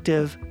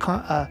 seductive,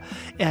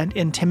 and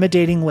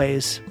intimidating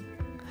ways.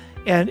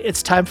 And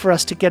it's time for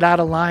us to get out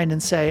of line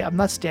and say, I'm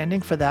not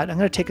standing for that. I'm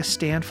going to take a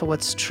stand for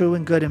what's true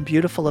and good and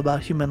beautiful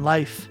about human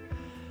life.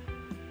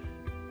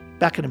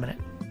 Back in a minute.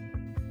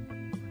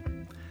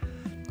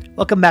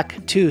 Welcome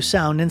back to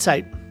Sound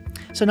Insight.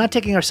 So not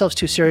taking ourselves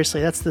too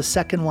seriously, that's the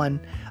second one.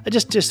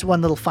 Just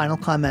one little final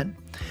comment.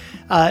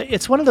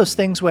 It's one of those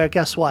things where,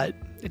 guess what?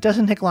 It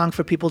doesn't take long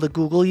for people to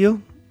Google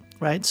you,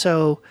 right?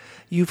 So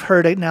you've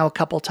heard it now a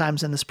couple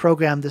times in this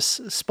program, this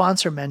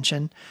sponsor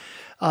mention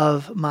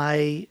of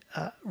my,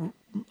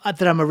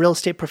 that I'm a real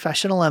estate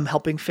professional. I'm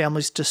helping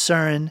families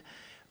discern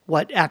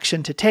what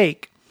action to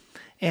take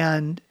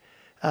and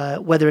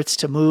whether it's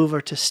to move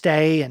or to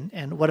stay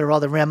and what are all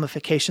the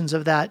ramifications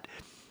of that.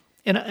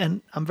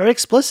 And I'm very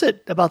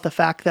explicit about the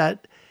fact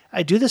that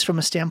I do this from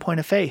a standpoint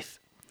of faith.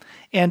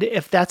 And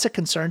if that's a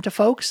concern to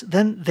folks,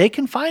 then they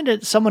can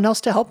find someone else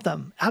to help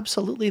them.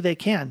 Absolutely, they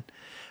can.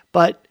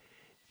 But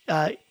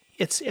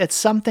it's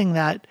something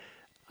that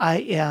I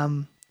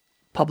am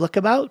public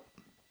about.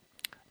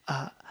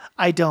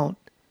 I don't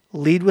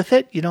lead with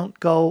it. You don't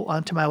go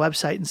onto my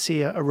website and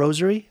see a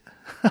rosary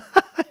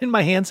in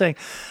my hand saying,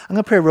 I'm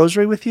going to pray a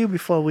rosary with you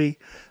before we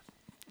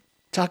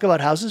talk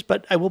about houses,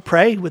 but I will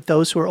pray with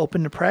those who are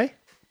open to pray.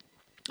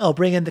 I'll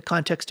bring in the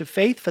context of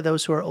faith for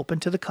those who are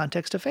open to the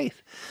context of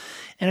faith.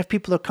 And if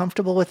people are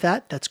comfortable with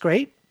that, that's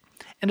great.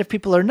 And if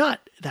people are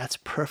not, that's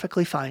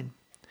perfectly fine.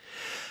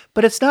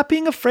 But it's not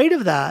being afraid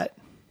of that.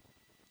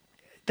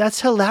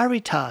 That's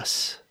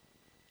hilaritas.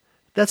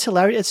 That's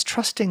hilarious. It's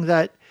trusting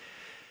that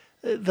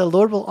the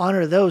Lord will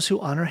honor those who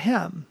honor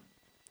him.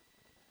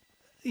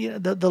 You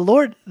know, the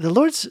Lord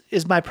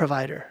is my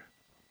provider.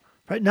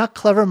 Right? Not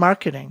clever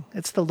marketing.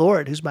 It's the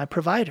Lord who's my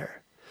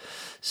provider.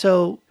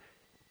 So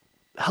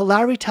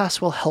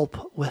hilaritas will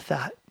help with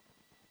that.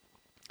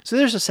 So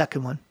there's a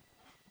second one.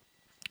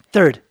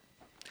 Third,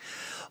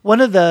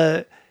 one of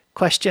the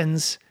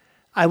questions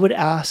I would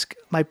ask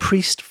my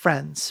priest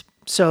friends.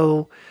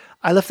 So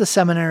I left the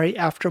seminary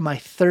after my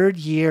third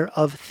year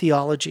of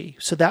theology.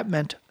 So that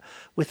meant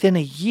within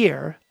a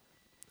year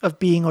of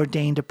being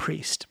ordained a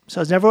priest.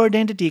 So I was never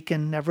ordained a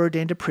deacon, never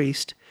ordained a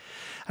priest.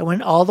 I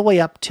went all the way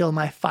up till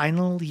my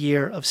final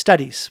year of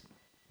studies.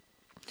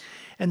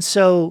 And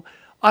so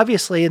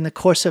obviously in the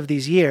course of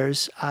these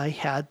years, I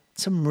had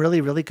some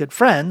really, really good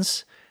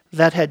friends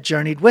that had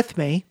journeyed with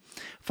me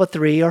for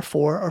 3 or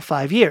 4 or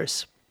 5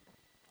 years.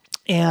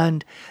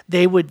 And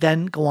they would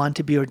then go on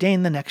to be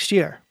ordained the next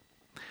year.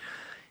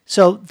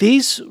 So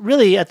these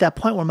really at that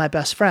point were my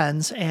best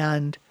friends.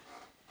 And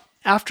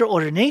after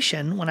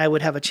ordination, when I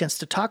would have a chance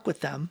to talk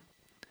with them,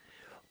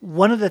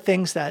 one of the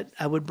things that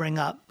I would bring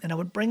up, and I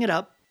would bring it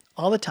up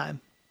all the time,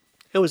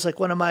 it was like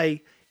one of my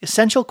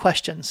essential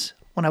questions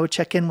when I would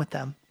check in with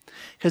them,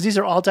 because these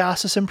are all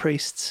diocesan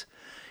priests.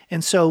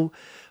 And so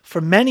for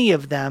many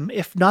of them,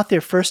 if not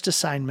their first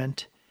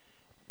assignment,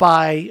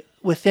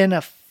 within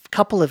a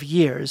couple of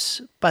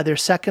years, by their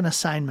second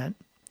assignment,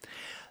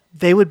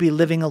 they would be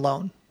living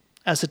alone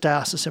as a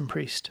diocesan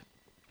priest.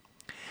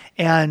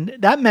 And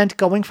that meant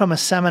going from a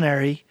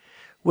seminary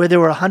where there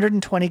were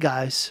 120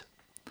 guys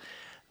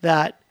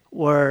that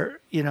were,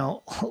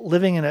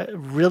 living in a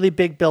really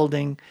big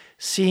building,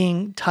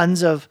 seeing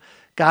tons of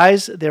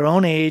guys their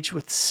own age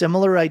with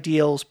similar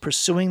ideals,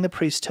 pursuing the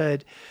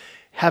priesthood,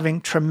 having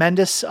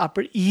tremendous,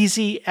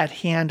 easy at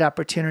hand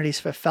opportunities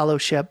for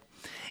fellowship,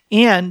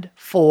 and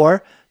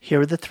for,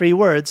 here are the three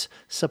words,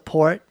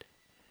 support,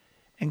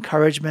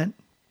 encouragement,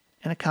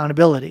 and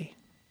accountability.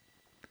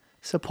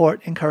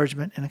 Support,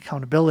 encouragement, and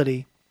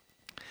accountability.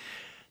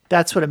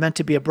 That's what it meant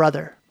to be a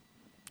brother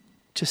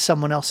to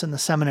someone else in the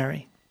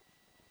seminary.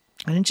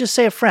 I didn't just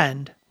say a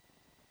friend.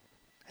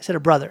 I said a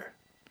brother.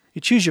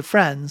 You choose your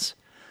friends.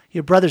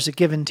 Your brothers are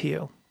given to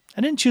you. I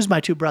didn't choose my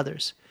two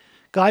brothers.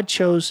 God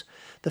chose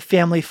the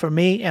family for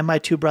me and my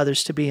two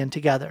brothers to be in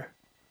together.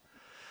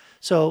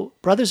 So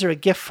brothers are a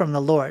gift from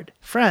the Lord.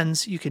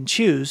 Friends you can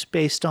choose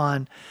based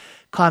on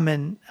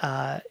common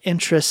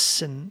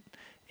interests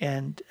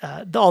and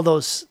all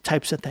those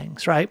types of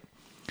things, right?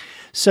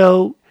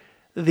 So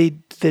the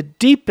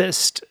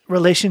deepest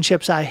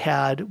relationships I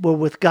had were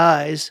with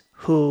guys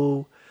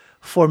who,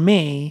 for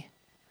me,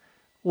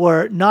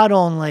 were not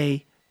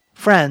only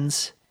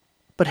friends,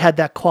 but had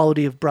that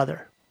quality of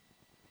brother.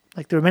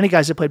 Like there were many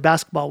guys I played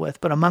basketball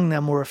with, but among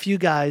them were a few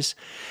guys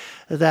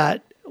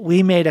that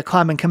we made a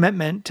common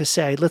commitment to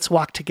say, let's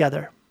walk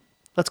together.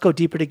 Let's go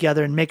deeper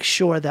together and make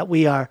sure that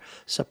we are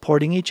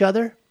supporting each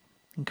other,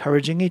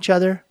 encouraging each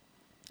other,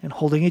 and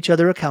holding each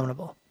other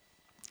accountable.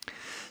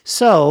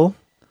 So,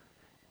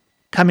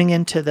 coming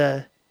into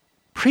the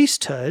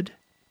priesthood,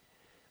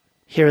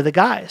 here are the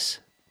guys.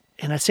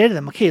 And I say to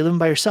them, okay, you're living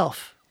by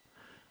yourself.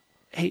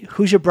 Hey,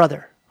 who's your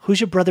brother? Who's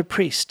your brother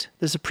priest?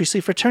 There's a priestly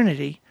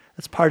fraternity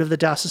that's part of the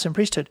diocesan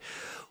priesthood.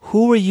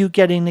 Who are you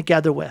getting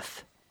together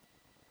with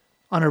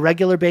on a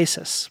regular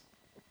basis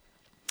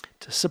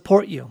to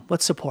support you?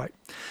 What support?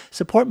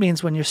 Support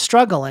means when you're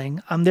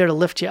struggling, I'm there to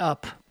lift you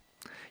up.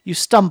 You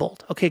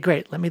stumbled. Okay,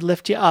 great. Let me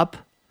lift you up,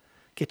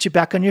 get you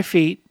back on your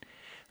feet.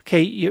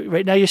 Okay,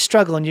 right now you're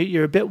struggling.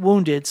 You're a bit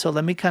wounded, so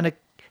let me kind of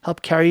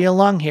help carry you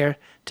along here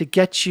to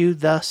get you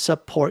the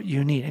support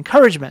you need.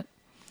 Encouragement.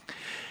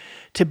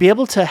 To be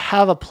able to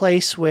have a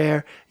place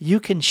where you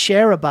can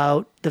share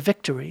about the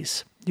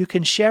victories. You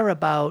can share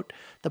about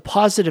the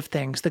positive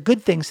things, the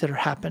good things that are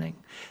happening.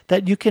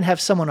 That you can have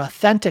someone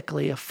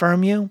authentically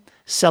affirm you,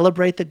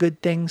 celebrate the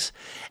good things,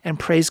 and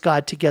praise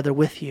God together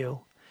with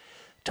you.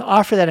 To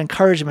offer that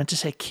encouragement to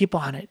say, keep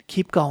on it,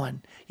 keep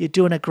going. You're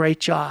doing a great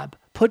job.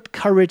 Put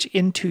courage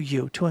into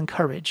you to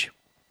encourage.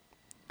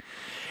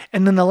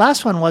 And then the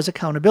last one was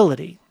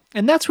accountability.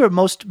 And that's where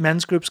most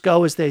men's groups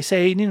go, is they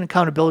say, you need an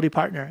accountability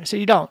partner. I say,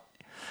 you don't.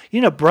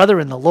 You need a brother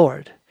in the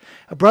Lord.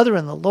 A brother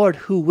in the Lord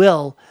who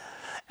will,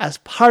 as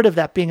part of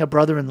that being a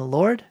brother in the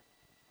Lord,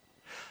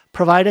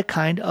 provide a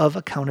kind of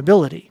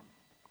accountability.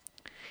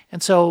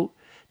 And so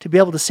to be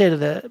able to say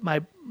to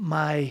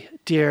my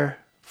dear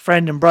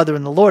friend and brother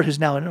in the Lord, who's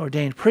now an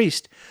ordained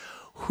priest,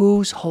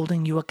 who's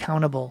holding you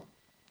accountable?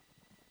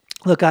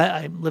 Look,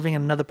 I'm living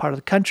in another part of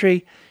the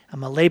country.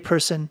 I'm a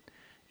layperson.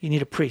 You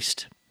need a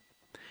priest.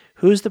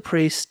 Who's the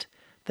priest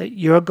that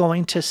you're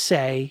going to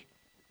say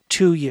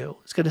to you?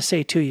 It's going to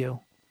say to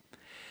you,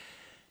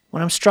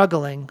 when I'm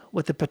struggling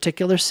with a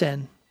particular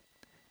sin,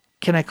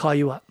 can I call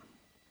you up?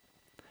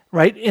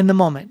 Right in the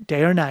moment,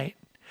 day or night.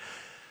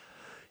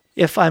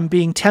 If I'm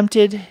being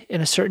tempted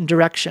in a certain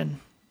direction,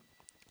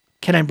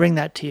 can I bring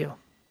that to you?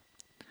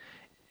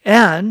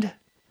 And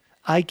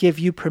I give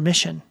you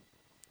permission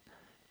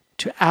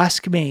to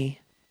ask me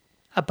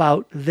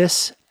about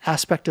this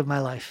aspect of my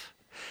life,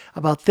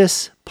 about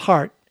this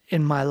part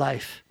in my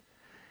life.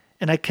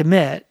 And I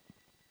commit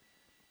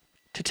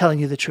to telling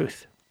you the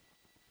truth.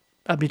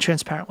 I'll be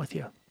transparent with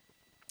you.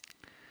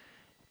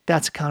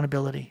 That's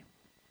accountability.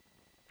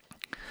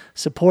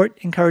 Support,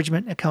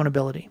 encouragement,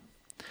 accountability.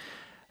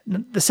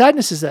 The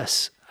sadness is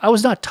this. I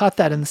was not taught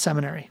that in the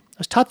seminary. I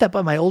was taught that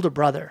by my older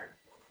brother,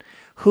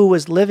 who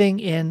was living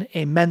in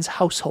a men's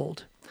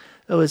household.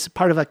 It was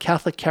part of a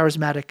Catholic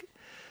charismatic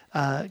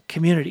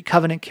community,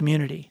 covenant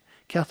community,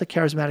 Catholic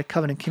charismatic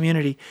covenant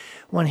community,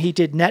 when he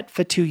did net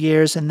for 2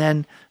 years and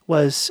then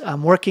was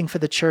working for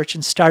the church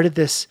and started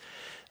this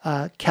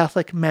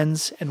Catholic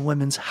men's and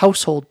women's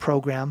household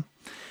program,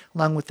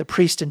 along with the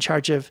priest in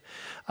charge of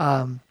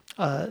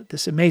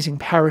this amazing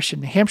parish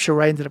in New Hampshire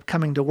where I ended up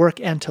coming to work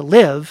and to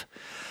live.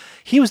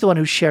 He was the one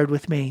who shared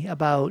with me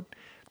about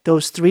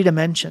those three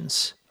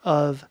dimensions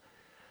of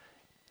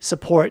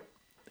support,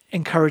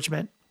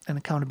 encouragement, and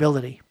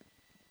accountability.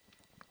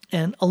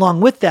 And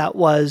along with that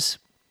was,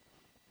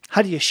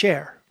 how do you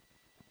share?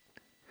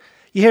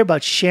 You hear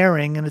about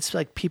sharing, and it's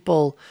like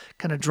people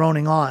kind of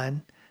droning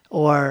on,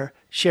 or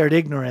shared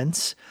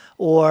ignorance,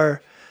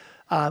 or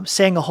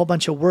saying a whole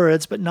bunch of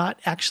words, but not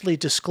actually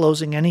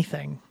disclosing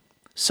anything.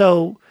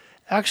 So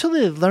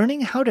actually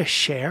learning how to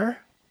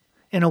share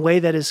in a way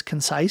that is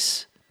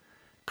concise,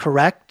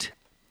 correct,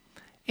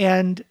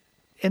 and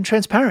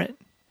transparent.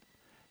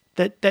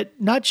 That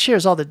not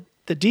shares all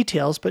the the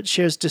details, but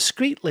shares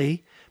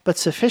discreetly but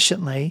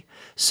sufficiently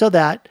so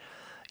that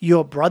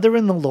your brother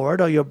in the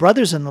Lord or your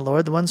brothers in the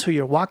Lord, the ones who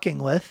you're walking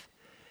with,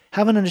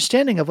 have an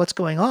understanding of what's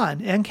going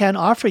on and can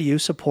offer you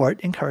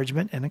support,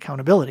 encouragement, and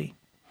accountability.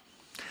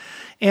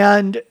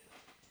 And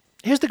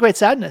here's the great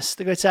sadness.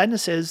 The great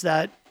sadness is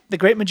that the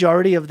great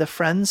majority of the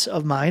friends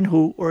of mine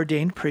who were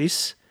ordained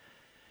priests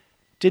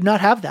did not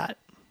have that.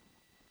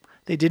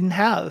 They didn't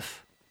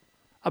have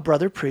a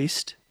brother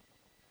priest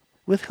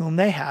with whom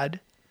they had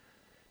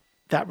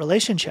that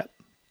relationship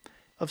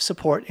of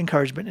support,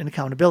 encouragement, and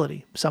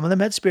accountability. Some of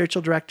them had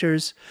spiritual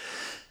directors.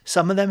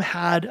 Some of them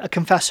had a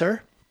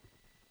confessor.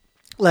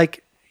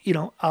 Like,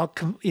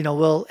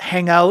 we'll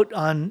hang out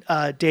on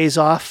days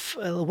off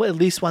at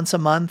least once a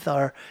month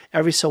or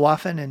every so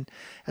often. And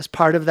as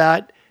part of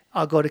that,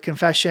 I'll go to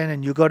confession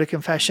and you go to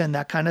confession,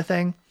 that kind of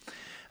thing.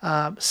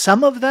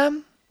 Some of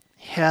them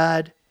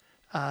had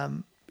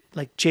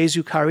like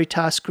Jesu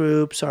Caritas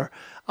groups or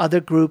other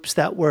groups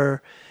that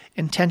were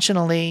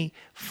intentionally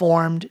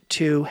formed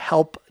to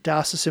help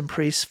diocesan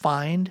priests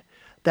find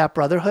that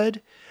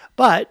brotherhood.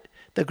 But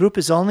the group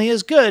is only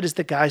as good as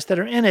the guys that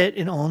are in it,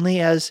 and only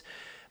as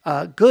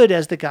good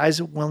as the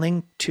guys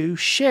willing to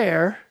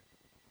share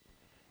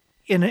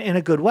in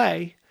a good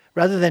way,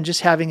 rather than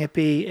just having it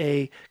be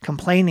a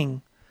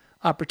complaining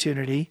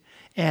opportunity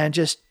and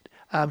just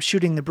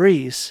shooting the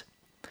breeze,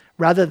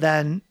 rather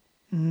than,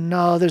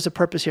 no, there's a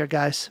purpose here,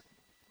 guys.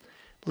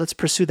 Let's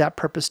pursue that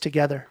purpose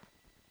together.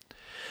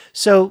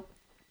 So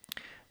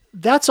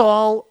that's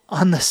all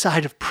on the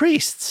side of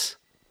priests.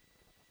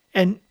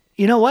 And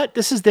you know what?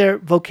 This is their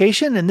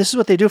vocation, and this is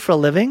what they do for a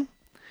living.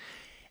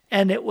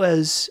 And it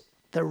was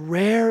the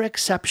rare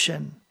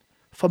exception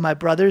for my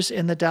brothers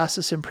in the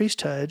diocesan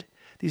priesthood,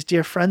 these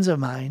dear friends of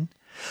mine,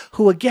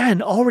 who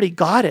again already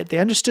got it. They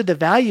understood the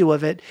value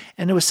of it,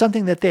 and it was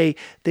something that they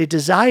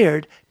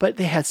desired, but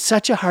they had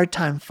such a hard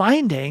time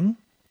finding.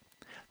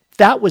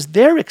 That was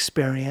their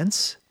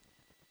experience.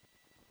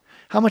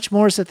 How much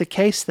more is it the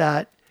case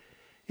that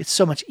it's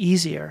so much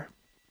easier,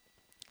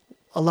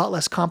 a lot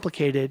less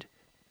complicated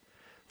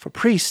for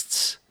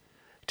priests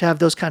to have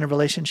those kind of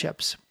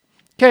relationships?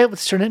 Okay,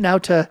 let's turn it now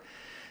to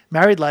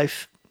married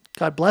life.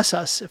 God bless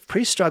us if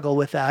priests struggle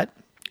with that.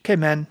 Okay,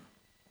 men.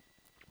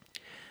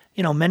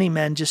 Many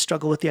men just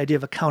struggle with the idea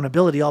of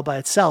accountability all by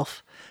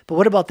itself. But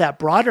what about that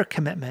broader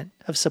commitment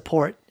of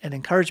support and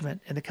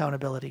encouragement and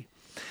accountability?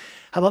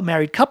 How about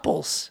married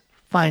couples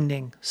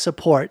finding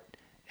support,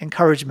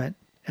 encouragement,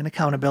 and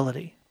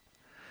accountability?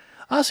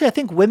 Honestly, I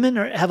think women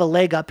have a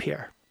leg up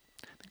here.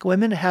 I think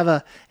women have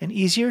an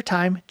easier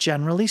time,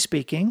 generally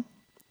speaking.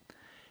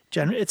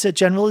 It's a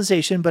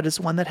generalization, but it's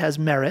one that has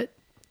merit.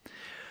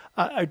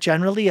 Are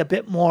generally a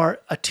bit more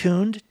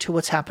attuned to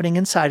what's happening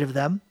inside of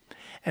them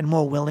and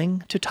more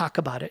willing to talk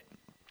about it.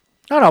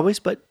 Not always,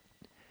 but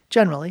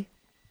generally.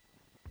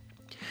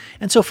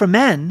 And so for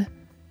men,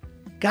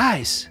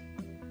 guys,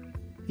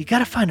 you got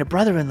to find a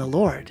brother in the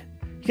Lord.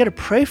 You got to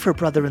pray for a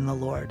brother in the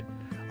Lord,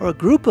 or a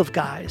group of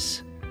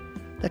guys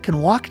that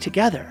can walk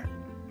together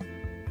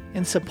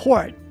in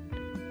support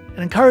and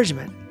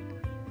encouragement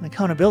and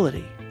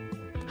accountability.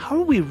 How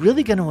are we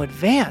really going to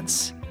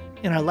advance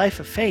in our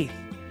life of faith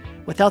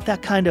without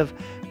that kind of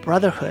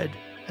brotherhood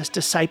as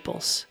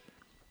disciples?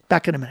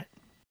 Back in a minute.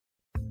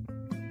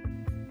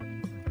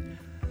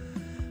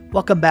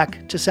 Welcome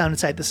back to Sound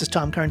Insight. This is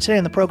Tom Curran. Today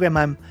on the program,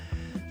 I'm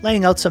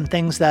laying out some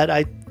things that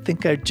I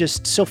think are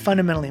just so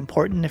fundamentally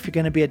important if you're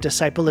going to be a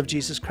disciple of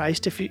Jesus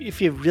Christ.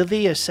 If you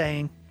really are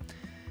saying,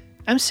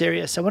 I'm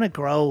serious, I want to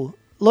grow.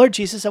 Lord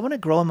Jesus, I want to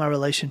grow in my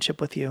relationship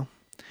with you.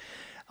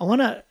 I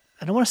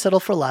don't want to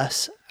settle for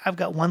less. I've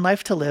got one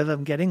life to live.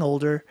 I'm getting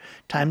older.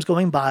 Time's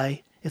going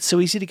by. It's so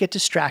easy to get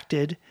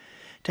distracted,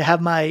 to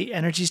have my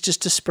energies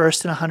just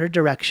dispersed in 100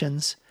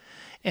 directions,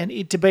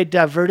 and to be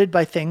diverted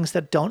by things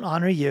that don't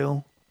honor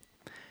you.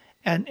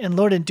 And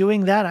Lord, in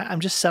doing that,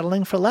 I'm just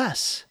settling for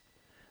less.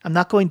 I'm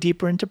not going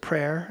deeper into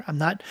prayer. I'm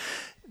not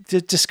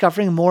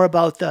discovering more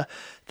about the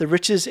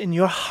riches in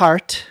your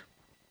heart.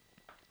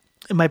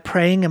 Am I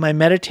praying? Am I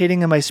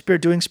meditating? Am I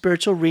doing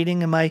spiritual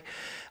reading? Am I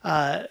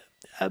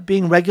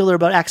being regular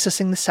about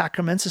accessing the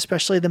sacraments,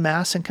 especially the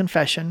Mass and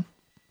confession?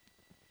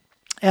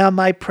 Am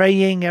I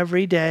praying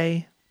every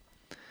day?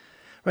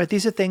 Right?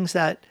 These are things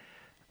that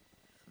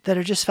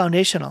are just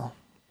foundational.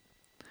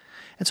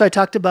 And so I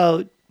talked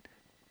about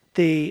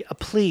a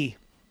plea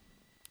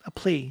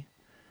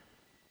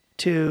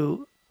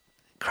to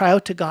cry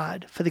out to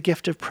God for the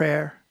gift of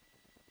prayer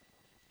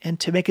and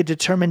to make a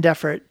determined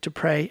effort to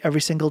pray every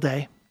single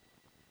day,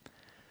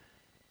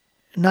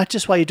 not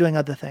just while you're doing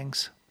other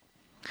things.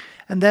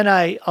 And then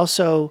I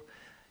also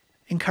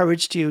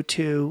encouraged you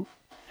to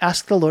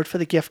ask the Lord for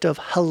the gift of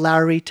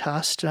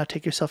hilaritas, to not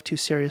take yourself too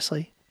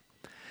seriously.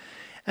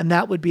 And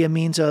that would be a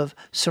means of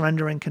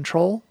surrendering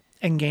control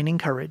and gaining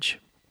courage.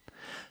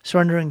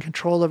 Surrendering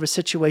control over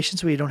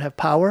situations where you don't have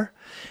power,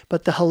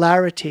 but the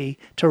hilarity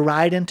to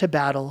ride into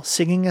battle,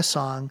 singing a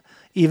song,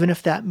 even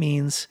if that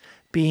means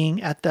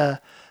being at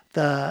the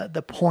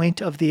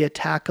point of the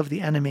attack of the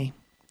enemy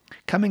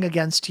coming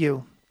against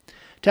you,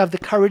 to have the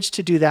courage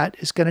to do that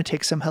is going to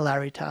take some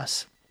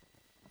hilaritas.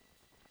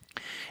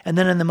 And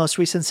then in the most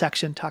recent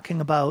section, talking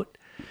about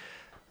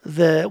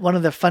one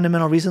of the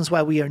fundamental reasons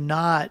why we are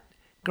not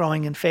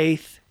growing in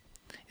faith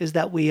is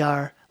that we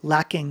are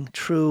lacking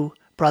true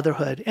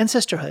brotherhood and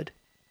sisterhood.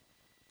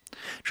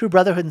 True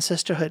brotherhood and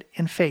sisterhood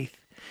in faith,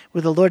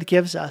 where the Lord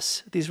gives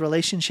us these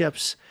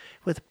relationships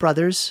with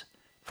brothers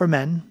for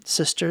men,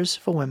 sisters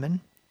for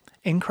women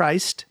in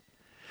Christ,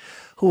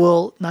 who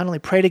will not only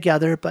pray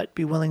together, but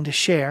be willing to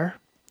share,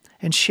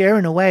 and share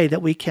in a way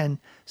that we can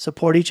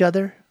support each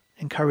other,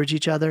 encourage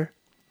each other,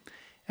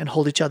 and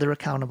hold each other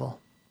accountable.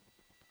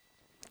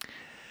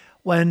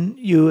 When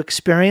you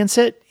experience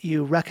it,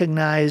 you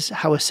recognize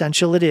how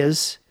essential it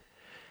is.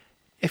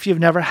 If you've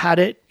never had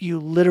it, you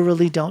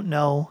literally don't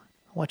know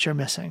what you're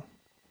missing.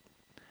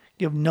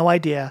 You have no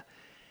idea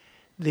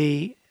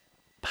the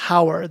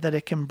power that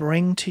it can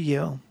bring to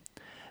you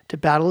to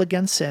battle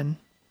against sin,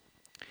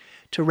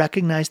 to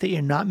recognize that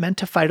you're not meant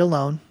to fight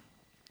alone,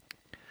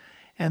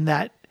 and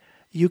that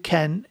you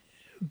can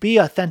be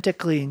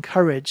authentically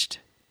encouraged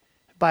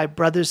by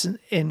brothers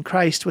in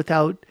Christ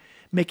without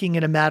making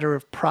it a matter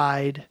of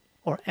pride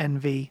or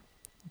envy,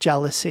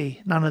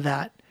 jealousy, none of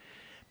that.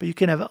 But you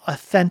can have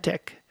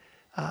authentic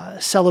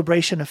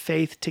celebration of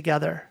faith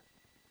together,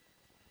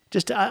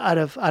 just out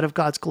of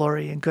God's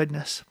glory and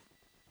goodness.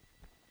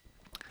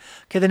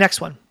 Okay, the next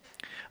one.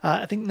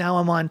 I think now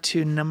I'm on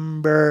to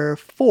number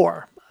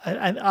 4.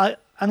 I'm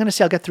going to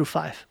say I'll get through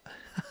 5.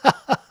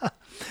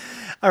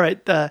 All right,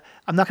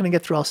 I'm not going to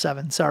get through all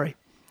 7, sorry.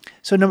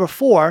 So number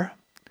 4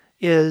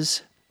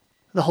 is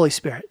the Holy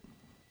Spirit.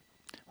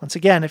 Once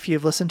again, if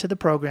you've listened to the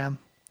program,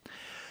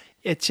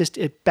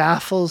 it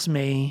baffles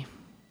me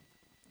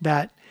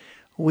that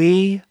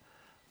we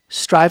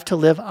strive to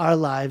live our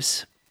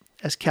lives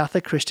as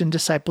Catholic Christian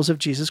disciples of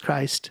Jesus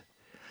Christ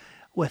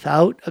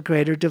without a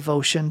greater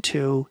devotion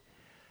to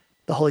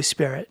the Holy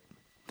Spirit,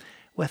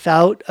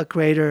 without a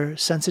greater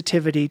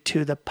sensitivity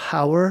to the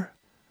power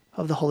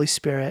of the Holy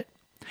Spirit,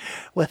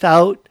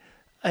 without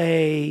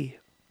an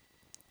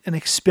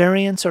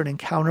experience or an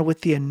encounter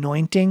with the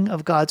anointing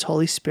of God's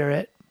Holy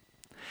Spirit,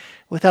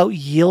 without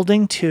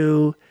yielding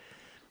to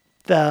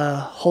the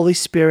Holy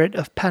Spirit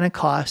of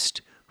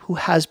Pentecost who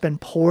has been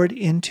poured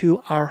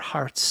into our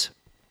hearts.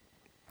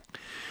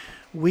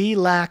 We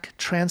lack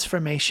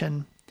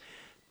transformation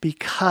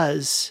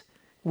because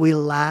we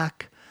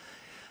lack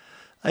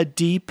a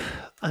deep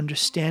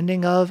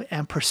understanding of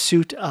and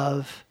pursuit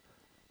of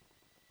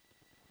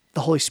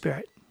the Holy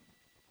Spirit.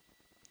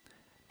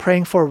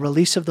 Praying for a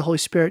release of the Holy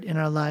Spirit in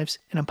our lives,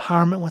 an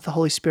empowerment with the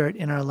Holy Spirit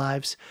in our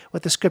lives,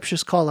 what the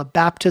scriptures call a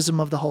baptism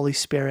of the Holy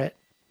Spirit.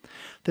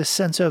 This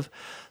sense of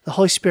the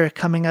Holy Spirit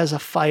coming as a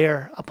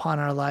fire upon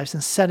our lives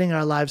and setting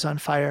our lives on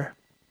fire.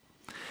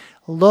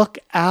 Look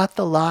at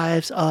the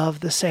lives of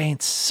the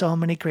saints. So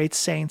many great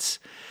saints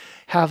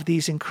have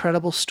these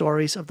incredible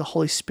stories of the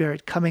Holy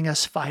Spirit coming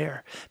as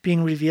fire,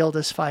 being revealed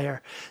as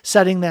fire,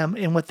 setting them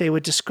in what they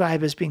would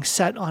describe as being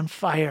set on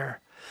fire.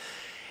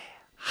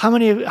 How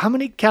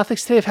many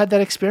Catholics today have had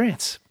that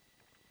experience?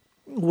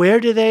 Where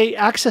do they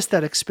access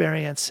that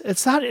experience?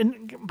 It's not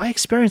by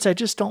experience. I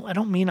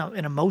don't mean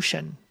an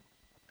emotion.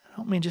 I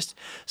don't mean just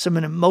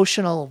an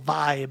emotional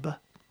vibe.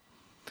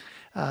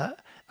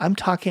 I'm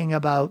talking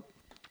about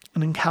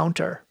an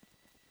encounter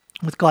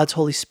with God's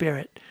Holy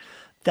Spirit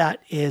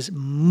that is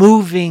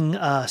moving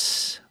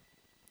us.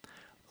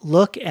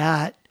 Look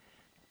at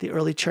the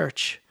early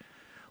church.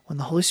 When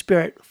the Holy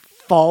Spirit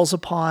falls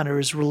upon or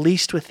is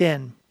released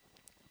within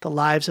the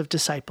lives of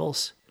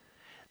disciples,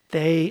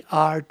 they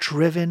are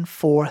driven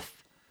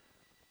forth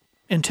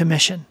into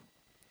mission.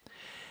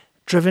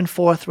 Driven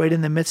forth right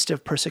in the midst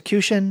of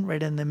persecution,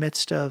 right in the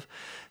midst of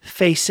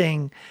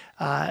facing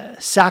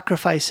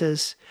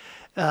sacrifices,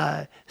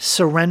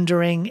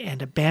 surrendering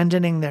and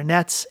abandoning their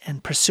nets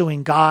and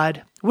pursuing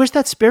God. Where's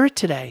that spirit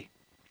today?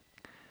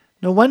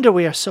 No wonder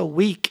we are so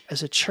weak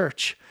as a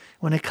church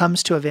when it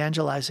comes to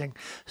evangelizing,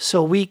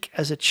 so weak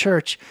as a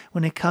church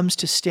when it comes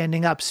to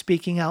standing up,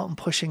 speaking out, and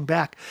pushing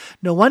back.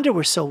 No wonder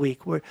we're so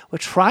weak. We're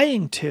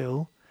trying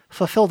to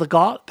fulfill the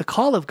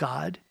call of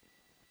God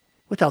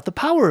without the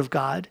power of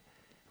God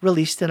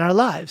released in our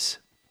lives.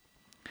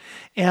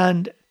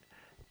 And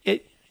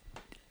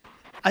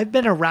I've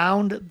been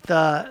around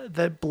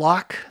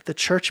the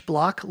church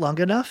block long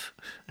enough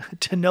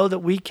to know that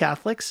we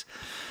Catholics,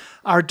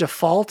 our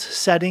default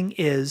setting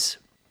is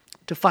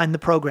to find the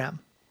program.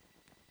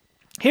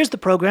 Here's the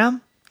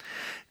program.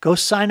 Go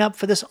sign up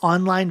for this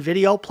online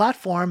video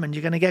platform and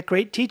you're going to get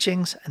great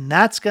teachings, and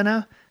that's going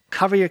to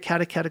cover your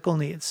catechetical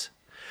needs.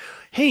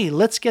 Hey,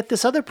 let's get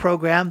this other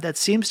program that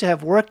seems to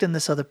have worked in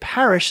this other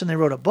parish, and they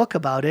wrote a book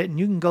about it, and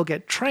you can go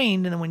get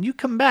trained, and then when you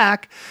come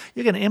back,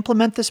 you're going to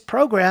implement this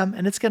program,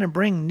 and it's going to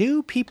bring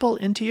new people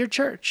into your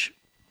church.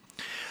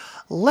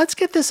 Let's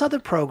get this other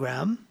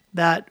program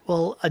that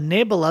will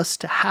enable us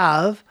to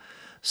have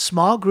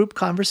small group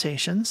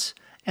conversations,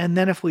 and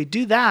then if we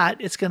do that,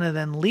 it's going to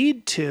then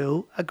lead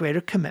to a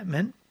greater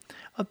commitment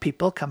of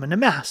people coming to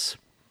Mass.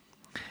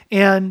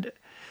 And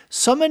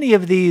so many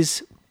of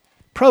these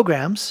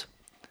programs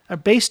are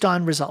based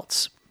on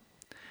results.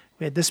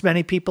 We had this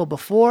many people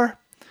before.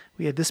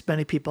 We had this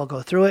many people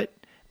go through it.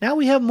 Now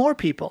we have more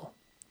people.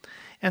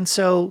 And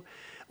so,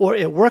 or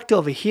it worked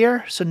over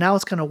here, so now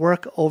it's going to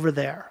work over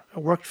there.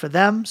 It worked for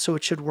them, so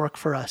it should work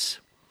for us.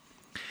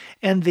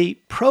 And the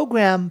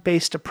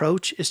program-based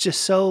approach is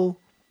just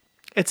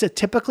it's a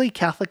typically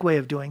Catholic way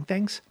of doing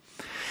things.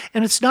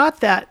 And it's not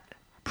that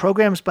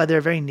programs by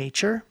their very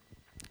nature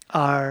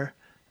are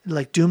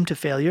like doomed to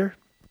failure,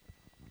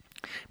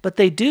 but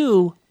they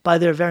do, by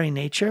their very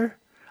nature,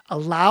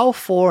 allow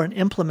for an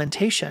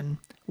implementation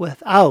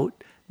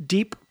without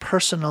deep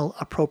personal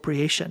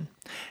appropriation,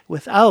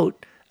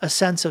 without a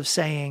sense of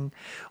saying,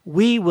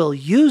 we will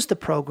use the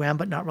program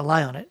but not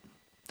rely on it.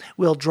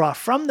 We'll draw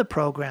from the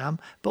program,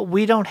 but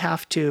we don't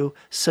have to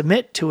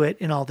submit to it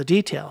in all the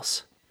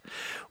details.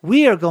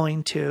 We are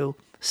going to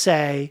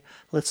say,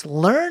 let's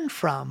learn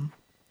from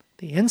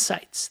the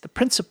insights, the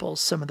principles,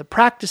 some of the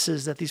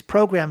practices that these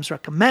programs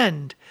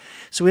recommend,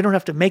 so we don't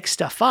have to make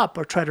stuff up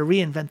or try to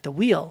reinvent the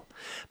wheel.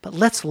 But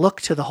let's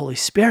look to the Holy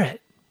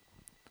Spirit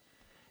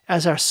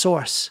as our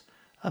source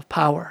of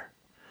power.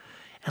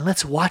 And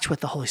let's watch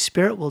what the Holy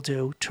Spirit will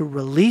do to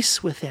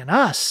release within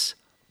us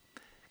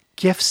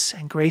gifts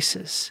and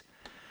graces,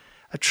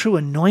 a true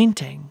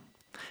anointing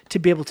to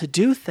be able to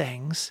do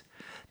things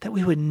that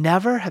we would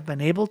never have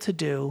been able to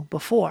do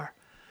before,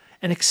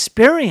 and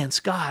experience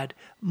God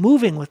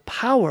moving with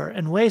power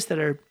in ways that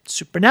are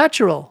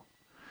supernatural,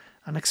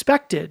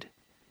 unexpected,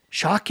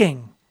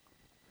 shocking,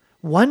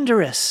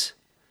 wondrous,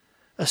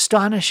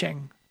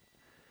 astonishing.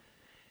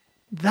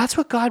 That's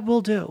what God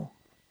will do.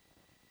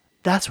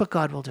 That's what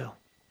God will do.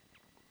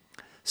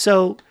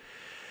 So,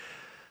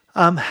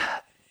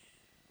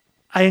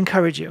 I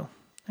encourage you.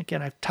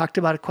 Again, I've talked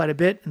about it quite a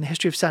bit in the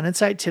history of Sound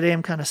Insight. Today,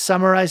 I'm kind of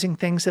summarizing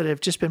things that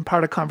have just been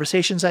part of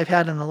conversations I've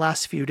had in the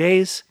last few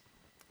days.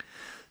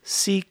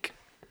 Seek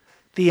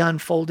the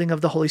unfolding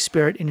of the Holy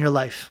Spirit in your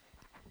life.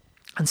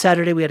 On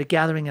Saturday, we had a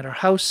gathering at our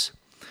house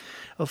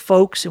of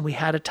folks, and we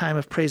had a time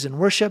of praise and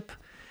worship,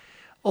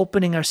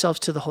 opening ourselves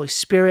to the Holy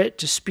Spirit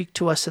to speak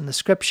to us in the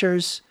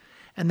Scriptures,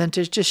 and then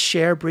to just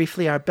share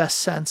briefly our best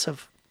sense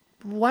of,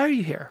 why are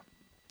you here?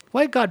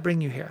 Why did God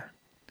bring you here?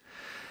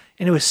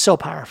 And it was so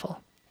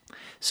powerful.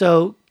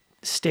 So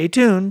stay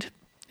tuned.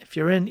 If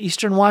you're in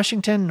Eastern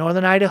Washington,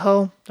 Northern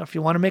Idaho, or if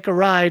you want to make a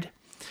ride,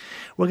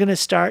 we're going to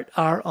start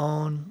our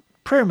own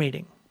prayer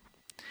meeting.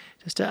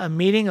 Just a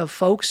meeting of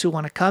folks who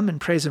want to come and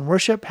praise and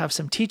worship, have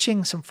some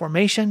teaching, some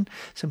formation,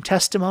 some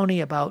testimony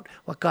about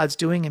what God's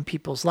doing in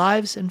people's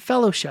lives, and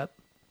fellowship.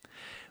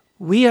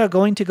 We are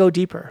going to go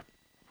deeper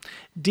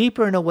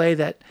in a way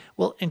that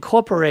will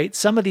incorporate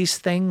some of these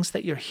things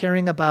that you're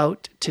hearing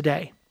about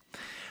today.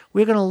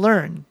 We're going to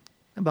learn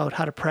about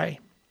how to pray.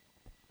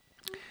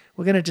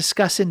 We're going to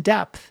discuss in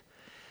depth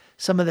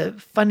some of the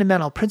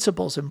fundamental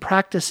principles and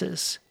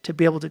practices to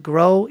be able to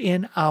grow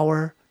in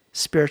our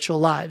spiritual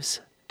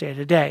lives day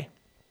to day.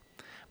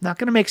 I'm not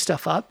going to make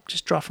stuff up,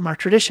 just draw from our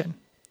tradition.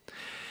 I'm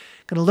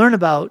going to learn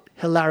about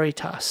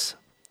hilaritas.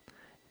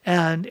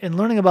 And in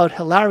learning about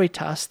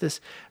hilaritas,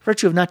 this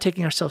virtue of not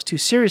taking ourselves too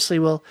seriously,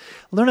 we'll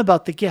learn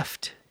about the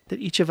gift that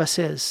each of us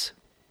is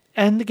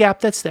and the gap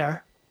that's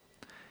there.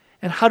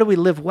 And how do we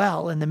live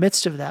well in the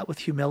midst of that with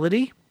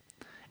humility?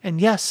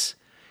 And yes,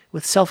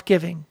 with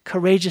self-giving,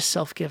 courageous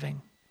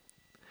self-giving.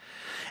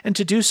 And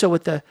to do so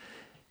with a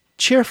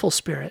cheerful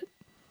spirit,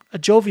 a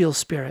jovial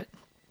spirit,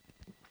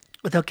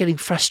 without getting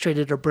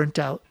frustrated or burnt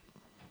out.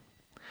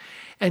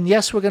 And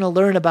yes, we're going to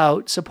learn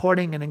about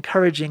supporting and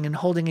encouraging and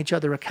holding each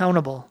other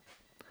accountable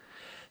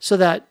so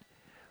that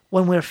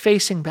when we're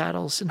facing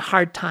battles and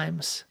hard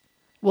times,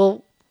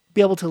 we'll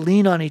be able to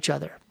lean on each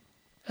other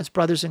as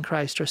brothers in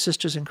Christ or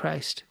sisters in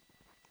Christ.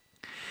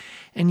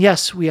 And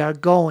yes, we are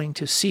going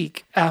to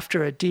seek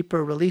after a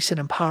deeper release and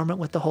empowerment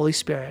with the Holy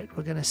Spirit.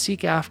 We're going to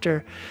seek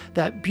after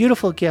that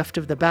beautiful gift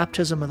of the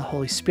baptism of the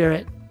Holy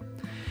Spirit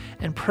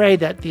and pray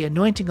that the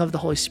anointing of the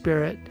Holy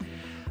Spirit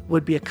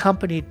would be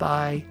accompanied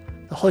by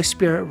the Holy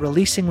Spirit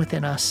releasing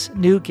within us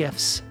new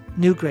gifts,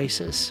 new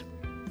graces.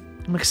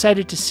 I'm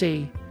excited to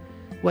see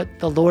what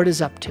the Lord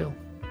is up to.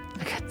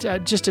 I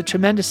got just a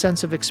tremendous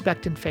sense of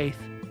expectant faith.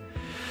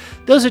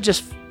 Those are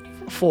just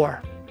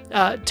four.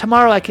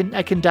 Tomorrow I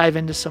can dive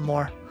into some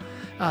more,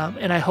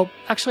 and I hope.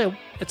 Actually,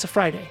 it's a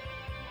Friday,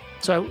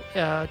 so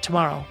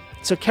tomorrow.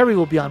 So Kerry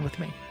will be on with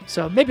me.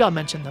 So maybe I'll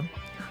mention them.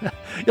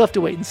 You'll have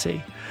to wait and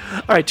see.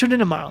 All right, tune in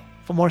tomorrow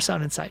for more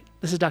Sound Insight.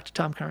 This is Dr.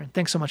 Tom Curran.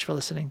 Thanks so much for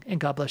listening, and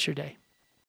God bless your day.